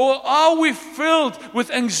God? Or are we filled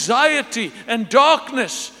with anxiety and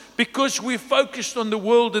darkness because we're focused on the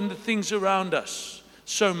world and the things around us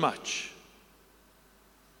so much?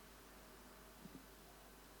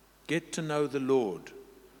 Get to know the Lord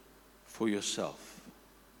for yourself.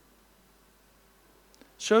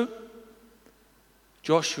 So,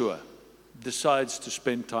 Joshua decides to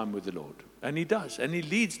spend time with the Lord. And he does. And he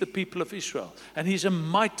leads the people of Israel. And he's a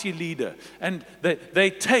mighty leader. And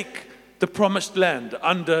they take the promised land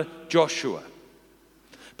under Joshua.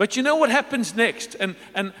 But you know what happens next? And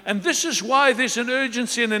this is why there's an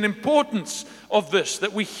urgency and an importance of this,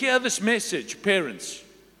 that we hear this message, parents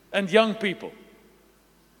and young people.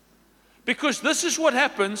 Because this is what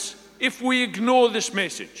happens if we ignore this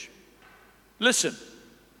message. Listen.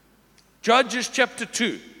 Judges chapter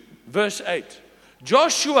 2, verse 8.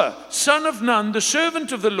 Joshua, son of Nun, the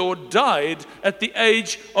servant of the Lord, died at the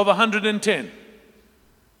age of 110.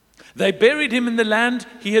 They buried him in the land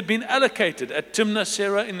he had been allocated at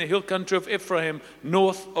Timnath-Serah in the hill country of Ephraim,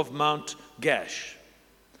 north of Mount Gash.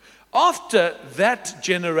 After that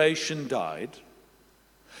generation died,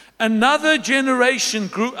 another generation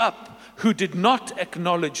grew up who did not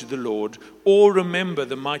acknowledge the Lord or remember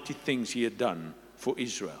the mighty things he had done for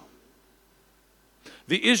Israel.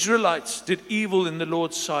 The Israelites did evil in the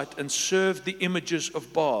Lord's sight and served the images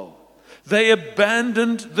of Baal. They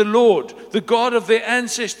abandoned the Lord, the God of their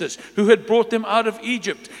ancestors, who had brought them out of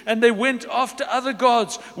Egypt. And they went after other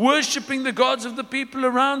gods, worshipping the gods of the people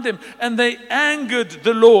around them. And they angered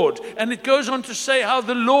the Lord. And it goes on to say how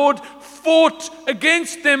the Lord fought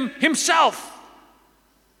against them himself.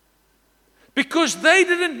 Because they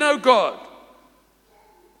didn't know God.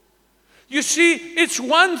 You see, it's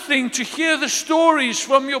one thing to hear the stories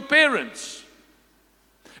from your parents.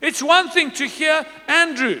 It's one thing to hear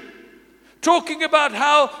Andrew talking about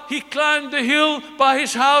how he climbed the hill by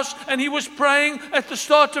his house and he was praying at the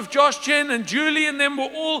start of Josh, Jen and Julie and them were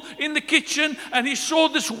all in the kitchen and he saw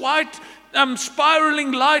this white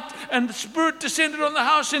spiraling light and the Spirit descended on the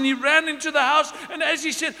house and he ran into the house and as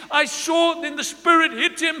he said, I saw, then the Spirit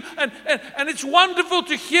hit him and it's wonderful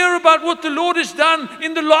to hear about what the Lord has done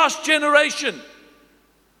in the last generation.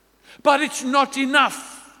 But it's not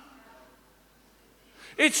enough.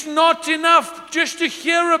 It's not enough just to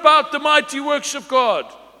hear about the mighty works of God.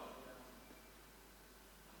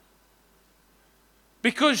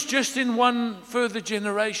 Because just in one further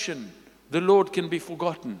generation, the Lord can be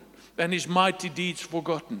forgotten. And his mighty deeds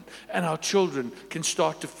forgotten. And our children can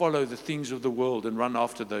start to follow the things of the world and run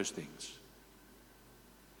after those things.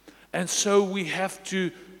 And so we have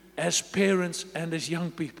to, as parents and as young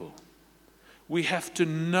people, we have to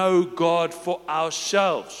know God for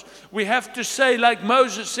ourselves. We have to say, like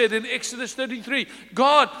Moses said in Exodus 33,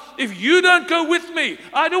 God, if you don't go with me,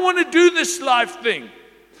 I don't want to do this life thing.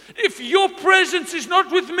 If your presence is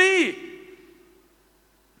not with me,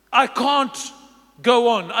 I can't go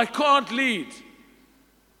on. I can't lead.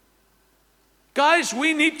 Guys,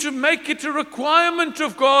 we need to make it a requirement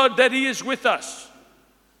of God that he is with us.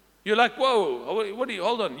 You're like, whoa,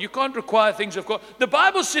 hold on. You can't require things of God. The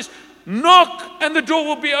Bible says, knock and the door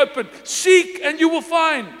will be open. Seek and you will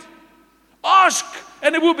find. Ask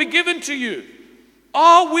and it will be given to you.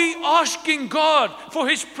 Are we asking God for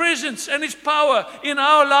his presence and his power in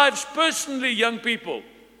our lives personally, young people?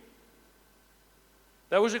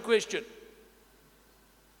 That was a question.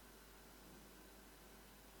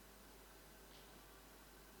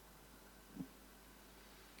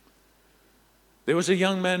 There was a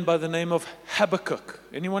young man by the name of Habakkuk.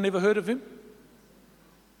 Anyone ever heard of him?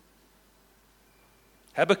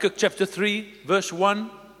 Habakkuk chapter 3, verse 1.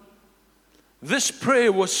 This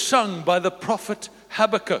prayer was sung by the prophet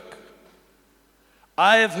Habakkuk.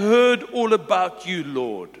 I have heard all about you,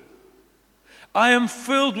 Lord. I am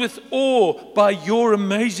filled with awe by your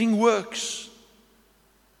amazing works.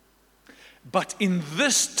 But in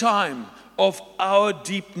this time of our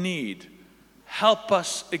deep need, help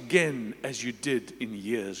us again as you did in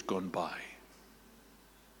years gone by.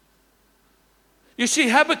 You see,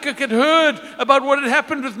 Habakkuk had heard about what had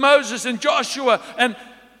happened with Moses and Joshua,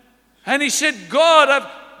 and he said, God,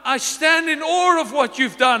 I stand in awe of what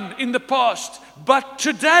you've done in the past, but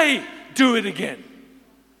today, do it again.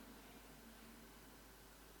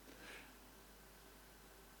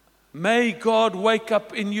 May God wake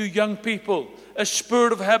up in you young people a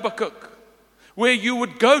spirit of Habakkuk, where you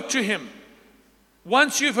would go to him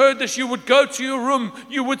Once you've heard this, you would go to your room,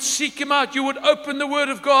 you would seek him out, you would open the Word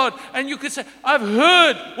of God, and you could say, I've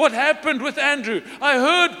heard what happened with Andrew. I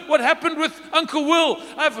heard what happened with Uncle Will.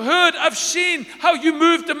 I've seen how you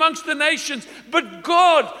moved amongst the nations. But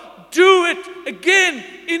God, do it again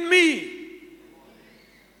in me.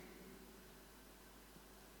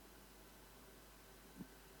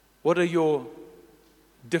 What are your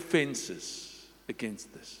defenses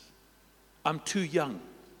against this? I'm too young.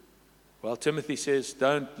 Well, Timothy says,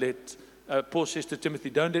 Paul says to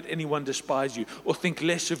Timothy, don't let anyone despise you or think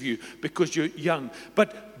less of you because you're young.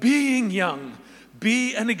 But being young,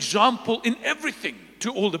 be an example in everything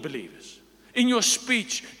to all the believers. In your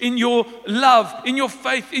speech, in your love, in your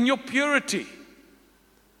faith, in your purity.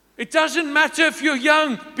 It doesn't matter if you're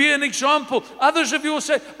young, be an example. Others of you will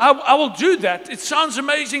say, I will do that. It sounds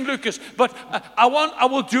amazing, Lukas, but I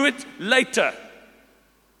will do it later.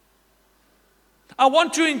 I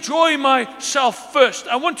want to enjoy myself first.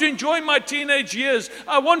 I want to enjoy my teenage years.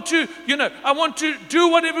 I want to do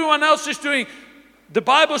what everyone else is doing. The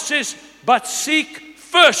Bible says, but seek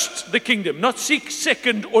first the kingdom, not seek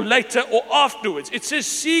second or later or afterwards. It says,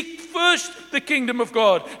 seek first the kingdom of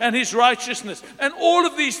God and his righteousness. And all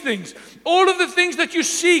of these things, all of the things that you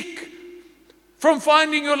seek from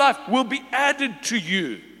finding your life will be added to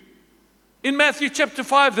you. In Matthew chapter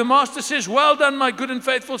 5, the master says, well done, my good and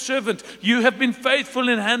faithful servant. You have been faithful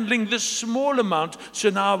in handling this small amount, so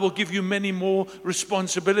now I will give you many more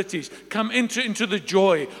responsibilities. Come into the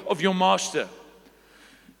joy of your master.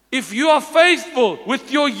 If you are faithful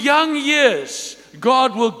with your young years,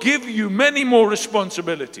 God will give you many more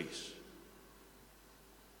responsibilities.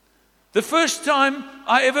 The first time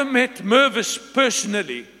I ever met Mervis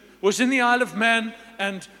personally was in the Isle of Man,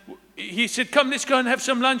 and he said, come, let's go and have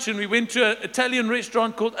some lunch. And we went to an Italian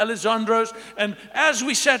restaurant called Alessandro's. And as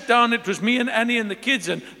we sat down, it was me and Annie and the kids,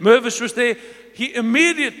 and Mervis was there. He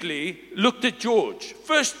immediately looked at George.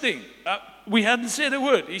 First thing, we hadn't said a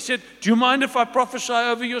word. He said, do you mind if I prophesy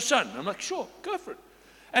over your son? I'm like, sure, go for it.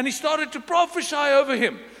 And he started to prophesy over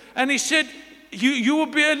him. And he said, you will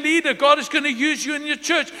be a leader. God is going to use you in your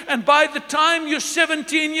church. And by the time you're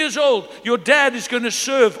 17 years old, your dad is going to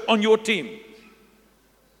serve on your team.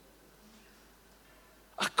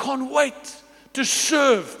 I can't wait to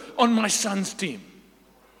serve on my son's team.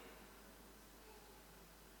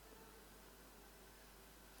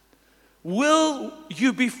 Will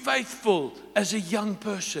you be faithful as a young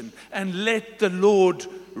person and let the Lord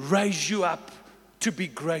raise you up to be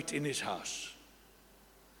great in his house?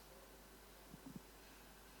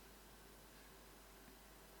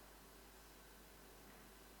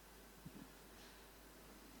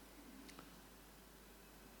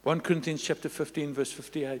 (1 Corinthians chapter 15, verse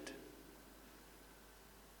 58).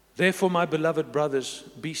 Therefore, my beloved brothers,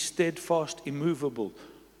 be steadfast, immovable,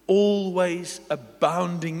 always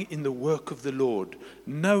abounding in the work of the Lord,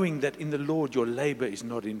 knowing that in the Lord your labor is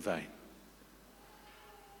not in vain.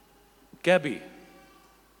 Gabby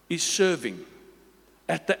is serving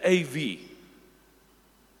at the AV.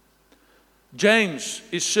 James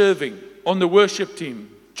is serving on the worship team.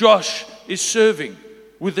 Josh is serving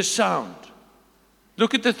with the sound.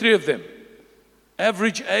 Look at the three of them.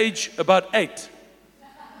 Average age about 8.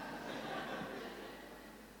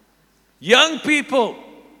 Young people,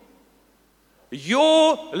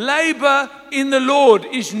 your labor in the Lord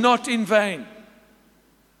is not in vain.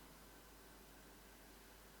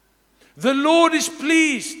 The Lord is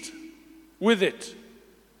pleased with it.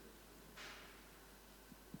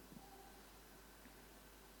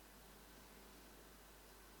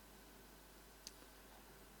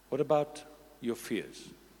 What about your fears?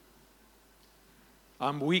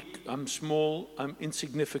 I'm weak, I'm small, I'm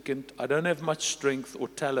insignificant, I don't have much strength or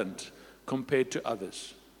talent compared to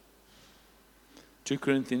others. 2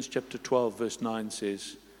 Corinthians chapter 12 verse 9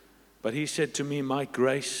 says, but he said to me, my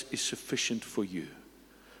grace is sufficient for you.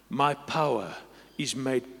 My power is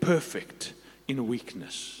made perfect in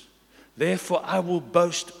weakness. Therefore I will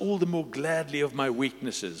boast all the more gladly of my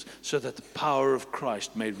weaknesses, so that the power of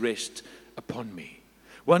Christ may rest upon me.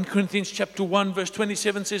 1 Corinthians chapter 1 verse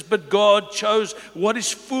 27 says, but God chose what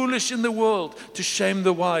is foolish in the world to shame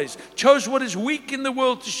the wise, chose what is weak in the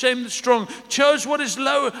world to shame the strong, chose what is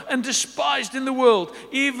low and despised in the world,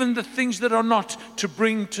 even the things that are not, to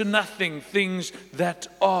bring to nothing things that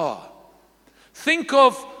are. Think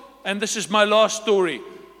of, and this is my last story,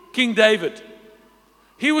 King David.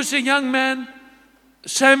 He was a young man.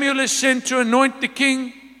 Samuel is sent to anoint the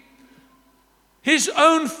king. His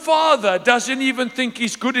own father doesn't even think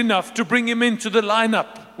he's good enough to bring him into the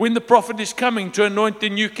lineup when the prophet is coming to anoint the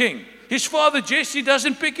new king. His father Jesse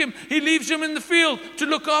doesn't pick him. He leaves him in the field to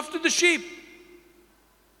look after the sheep.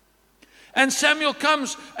 And Samuel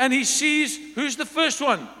comes and he sees, who's the first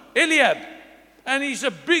one? Eliab. And he's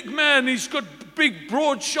a big man. He's got big,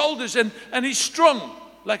 broad shoulders and he's strong,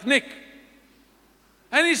 like Nick.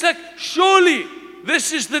 And he's like, surely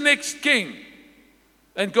this is the next king.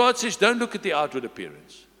 And God says, don't look at the outward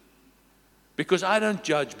appearance. Because I don't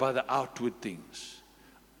judge by the outward things.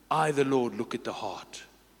 I, the Lord, look at the heart.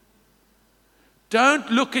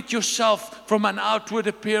 Don't look at yourself from an outward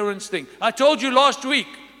appearance thing. I told you last week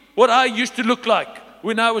what I used to look like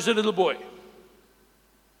when I was a little boy.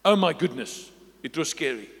 Oh my goodness, it was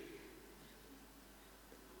scary.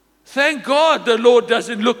 Thank God the Lord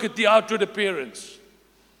doesn't look at the outward appearance.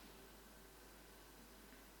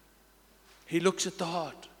 He looks at the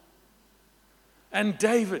heart. And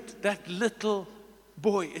David, that little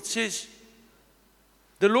boy, it says,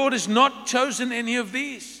 the Lord has not chosen any of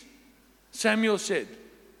these, Samuel said.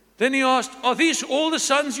 Then he asked, are these all the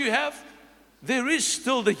sons you have? There is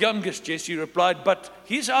still the youngest, Jesse replied, but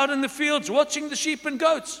he's out in the fields watching the sheep and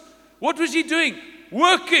goats. What was he doing?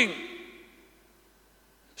 Working,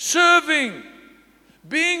 serving,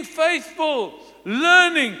 being faithful,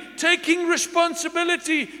 learning, taking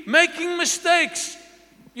responsibility, making mistakes,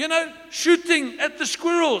 shooting at the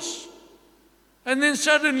squirrels. And then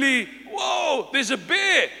suddenly, whoa, there's a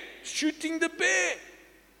bear, shooting the bear.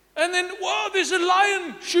 And then, whoa, there's a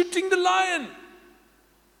lion, shooting the lion.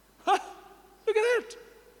 Look at that.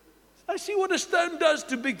 I see what a stone does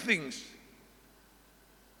to big things.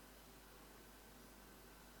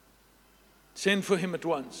 Send for him at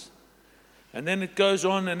once. And then it goes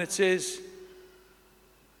on and it says,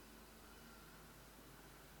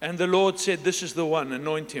 and the Lord said, this is the one,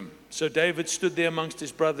 anoint him. So David stood there amongst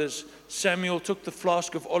his brothers. Samuel took the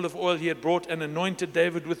flask of olive oil he had brought and anointed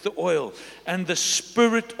David with the oil. And the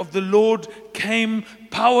Spirit of the Lord came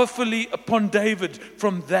powerfully upon David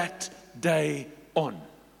from that day on.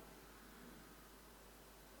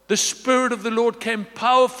 The Spirit of the Lord came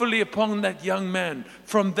powerfully upon that young man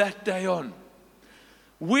from that day on.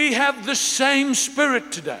 We have the same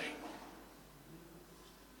Spirit today.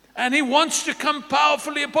 And he wants to come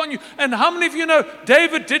powerfully upon you. And how many of you know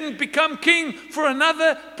David didn't become king for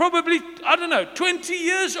another, probably, 20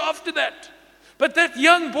 years after that. But that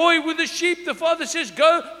young boy with the sheep, the father says,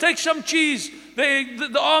 go take some cheese.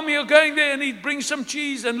 The army are going there, and he brings some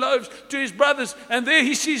cheese and loaves to his brothers. And there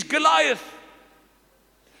he sees Goliath.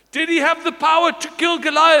 Did he have the power to kill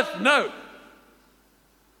Goliath? No.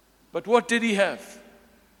 But what did he have?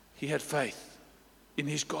 He had faith in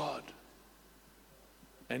his God.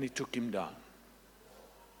 And he took him down.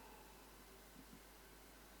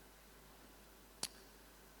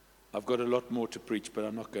 I've got a lot more to preach, but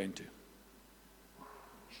I'm not going to.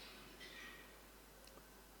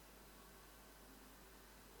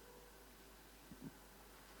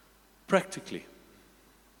 Practically.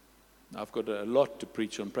 I've got a lot to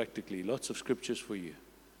preach on practically, lots of scriptures for you.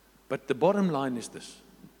 But the bottom line is this.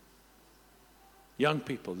 Young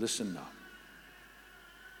people, listen now.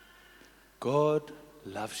 God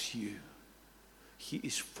loves you. He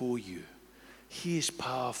is for you. He is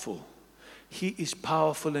powerful. He is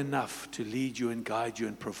powerful enough to lead you and guide you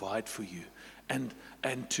and provide for you and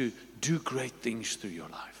to do great things through your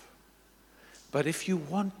life. But if you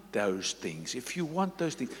want those things,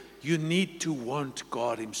 you need to want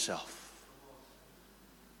God Himself.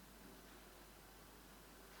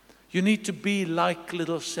 You need to be like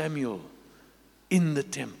little Samuel in the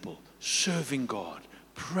temple, serving God,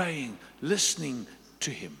 praying, listening to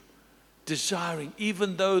Him, desiring,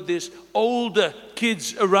 even though there's older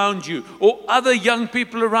kids around you or other young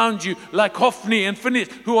people around you like Hophni and Phinehas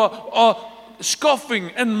who are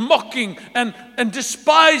scoffing and mocking and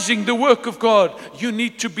despising the work of God. You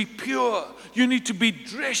need to be pure. You need to be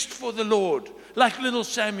dressed for the Lord like little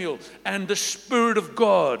Samuel, and the Spirit of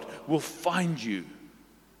God will find you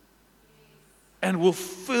and will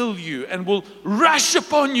fill you and will rush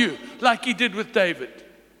upon you like He did with David.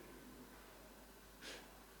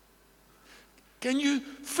 Can you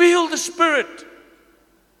feel the Spirit?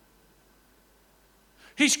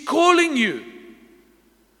 He's calling you.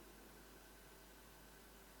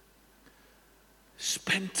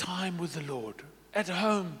 Spend time with the Lord at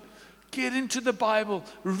home. Get into the Bible.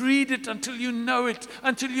 Read it until you know it.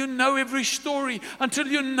 Until you know every story. Until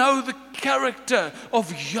you know the character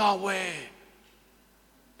of Yahweh.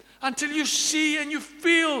 Until you see and you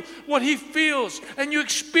feel what He feels. And you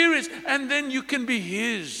experience. And then you can be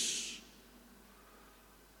His.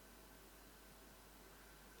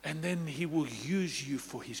 And then He will use you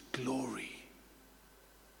for His glory.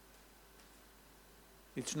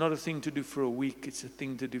 It's not a thing to do for a week. It's a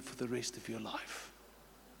thing to do for the rest of your life.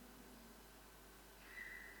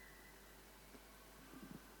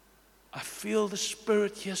 feel the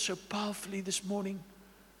Spirit here so powerfully this morning.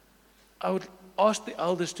 I would ask the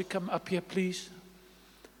elders to come up here, please.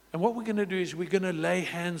 And what we're going to do is we're going to lay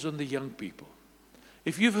hands on the young people.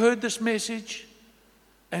 If you've heard this message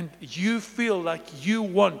and you feel like you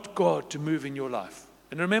want God to move in your life,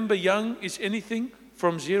 and remember, young is anything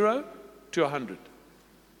from 0 to 100.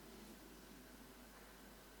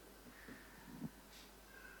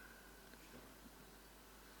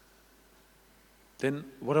 Then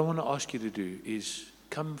what I want to ask you to do is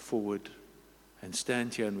come forward and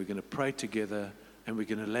stand here, and we're going to pray together, and we're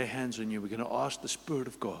going to lay hands on you. We're going to ask the Spirit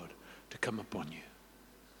of God to come upon you.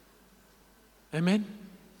 Amen?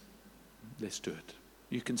 Let's do it.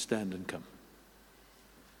 You can stand and come.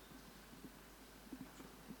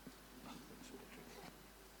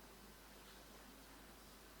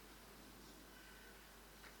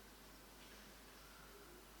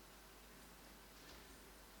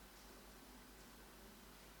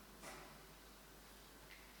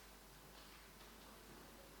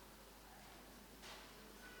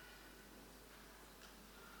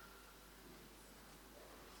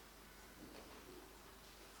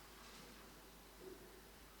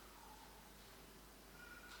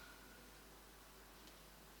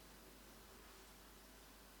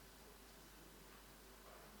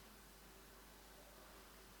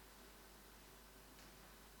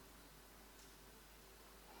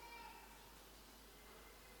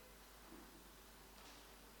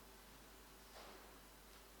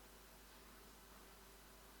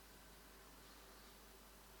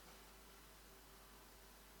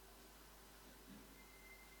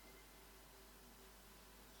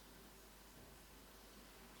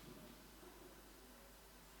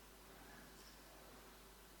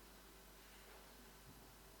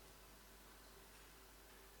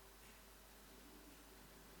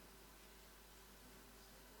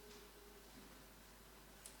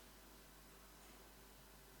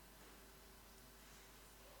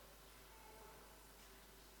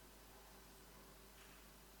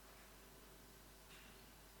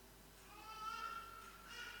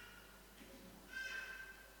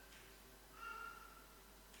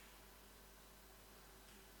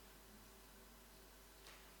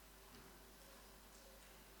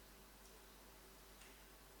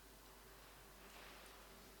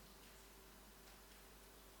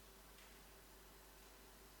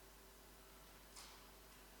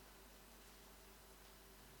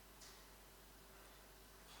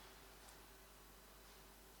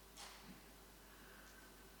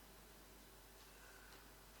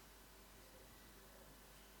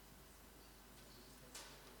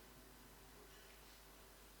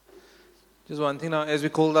 Just one thing now, as we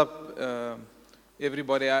called up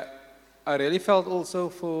everybody, I really felt also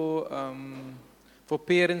for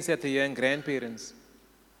parents that are here and grandparents,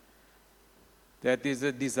 that there's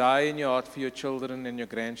a desire in your heart for your children and your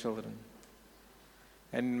grandchildren.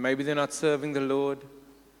 And maybe they're not serving the Lord.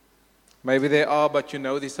 Maybe they are, but you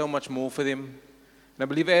know there's so much more for them. And I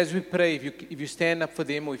believe as we pray, if you stand up for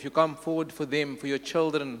them, or if you come forward for them, for your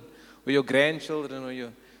children, or your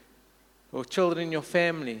grandchildren, or children in your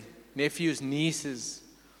family, nephews, nieces,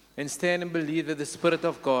 and stand and believe that the Spirit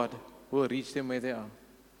of God will reach them where they are.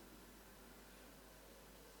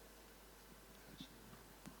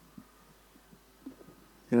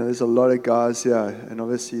 You know, there's a lot of guys here, and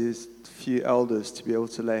obviously there's a few elders to be able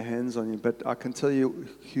to lay hands on you, but I can tell you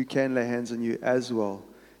who can lay hands on you as well,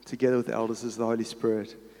 together with the elders, is the Holy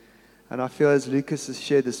Spirit. And I feel as Lukas has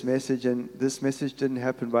shared this message, and this message didn't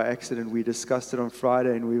happen by accident. We discussed it on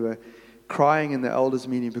Friday, and we were crying in the elders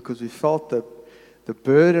meeting because we felt the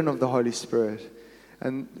burden of the Holy Spirit.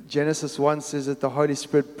 And Genesis 1 says that the Holy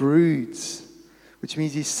Spirit broods, which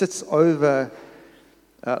means he sits over,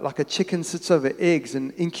 like a chicken sits over eggs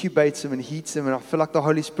and incubates them and heats them. And I feel like the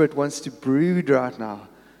Holy Spirit wants to brood right now,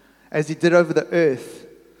 as he did over the earth.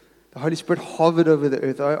 The Holy Spirit hovered over the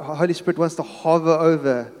earth. The Holy Spirit wants to hover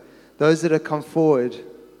over those that have come forward.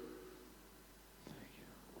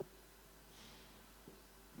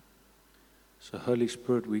 So Holy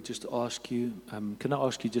Spirit, we just ask you, can I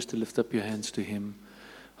ask you just to lift up your hands to him?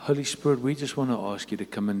 Holy Spirit, we just want to ask you to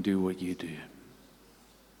come and do what you do.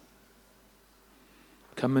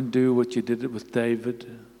 Come and do what you did with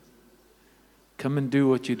David. Come and do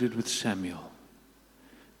what you did with Samuel.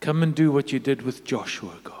 Come and do what you did with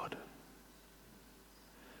Joshua, God.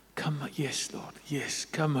 Come, yes, Lord. Yes,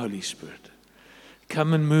 come, Holy Spirit.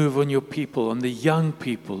 Come and move on your people, on the young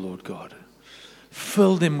people, Lord God.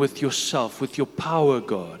 Fill them with yourself, with your power,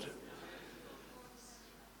 God.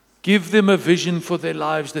 Give them a vision for their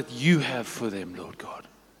lives that you have for them, Lord God.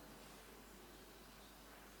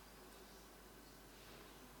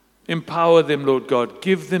 Empower them, Lord God.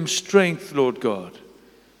 Give them strength, Lord God.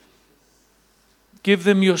 Give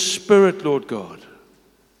them your Spirit, Lord God.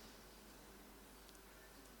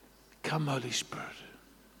 Come, Holy Spirit.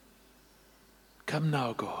 Come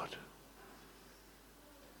now, God.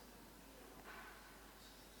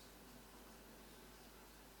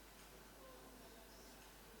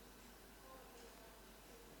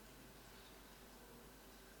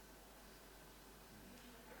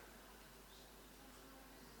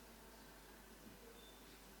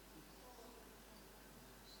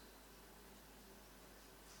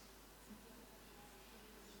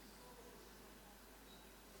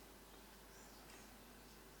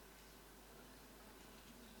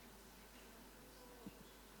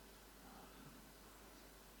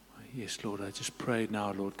 Yes, Lord, I just pray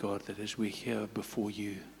now, Lord God, that as we're here before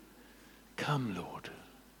you, come, Lord.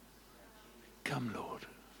 Come, Lord.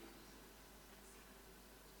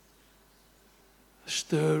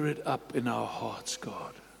 Stir it up in our hearts,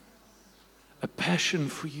 God. A passion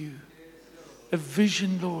for you. A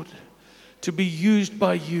vision, Lord, to be used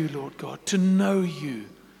by you, Lord God, to know you,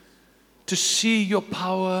 to see your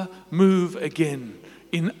power move again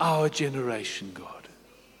in our generation, God.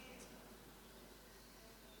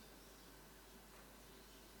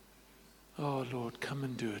 Oh, Lord, come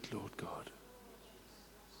and do it, Lord God.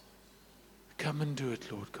 Come and do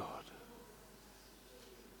it, Lord God.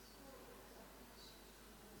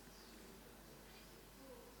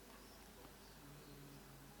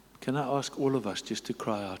 Can I ask all of us just to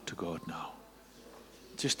cry out to God now?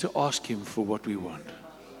 Just to ask Him for what we want.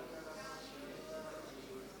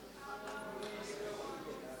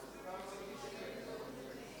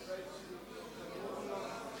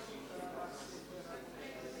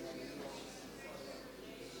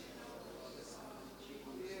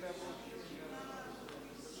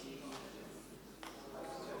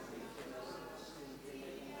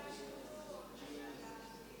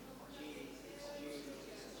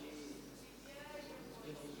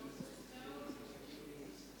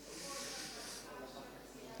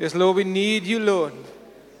 Yes, Lord, we need you, Lord.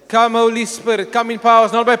 Come, Holy Spirit. Come in power.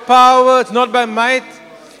 It's not by power. It's not by might.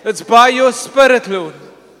 It's by your Spirit, Lord.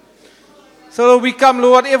 So, Lord, we come,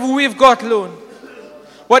 Lord, whatever we've got, Lord.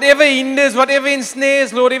 Whatever hinders, whatever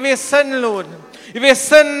ensnares, Lord. If there's sin, Lord. If there's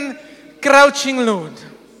sin crouching, Lord.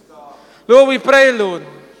 Lord, we pray, Lord,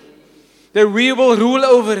 that we will rule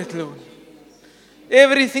over it, Lord.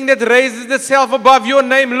 Everything that raises itself above your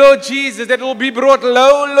name, Lord Jesus, that will be brought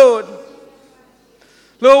low, Lord.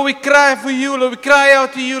 Lord, we cry for you, Lord. We cry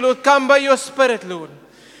out to you, Lord. Come by your Spirit, Lord.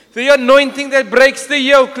 The anointing that breaks the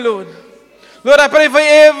yoke, Lord. Lord, I pray for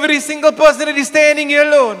every single person that is standing here,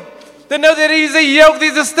 Lord. They know there is a yoke,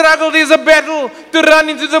 there's a struggle, there's a battle to run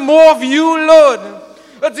into the more of you, Lord.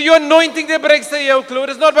 It's your anointing that breaks the yoke,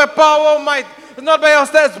 Lord. It's not by power or might. It's not by our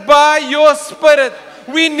strength. It's by your Spirit.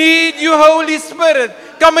 We need you, Holy Spirit.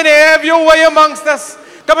 Come and have your way amongst us.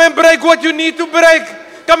 Come and break what you need to break.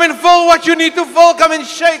 Come and fill what you need to fill. Come and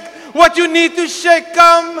shake what you need to shake.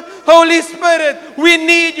 Come, Holy Spirit. We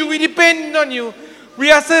need you. We depend on you.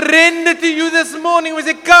 We are surrendered to you this morning. We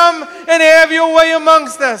say, come and have your way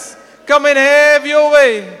amongst us. Come and have your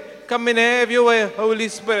way. Come and have your way, Holy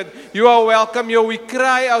Spirit. You are welcome. We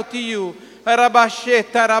cry out to you.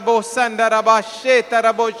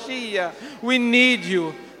 We need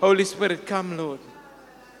you. Holy Spirit, come, Lord,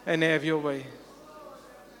 and have your way.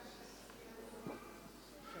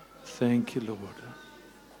 Thank you, Lord.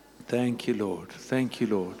 Thank you, Lord. Thank you,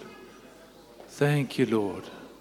 Lord. Thank you, Lord.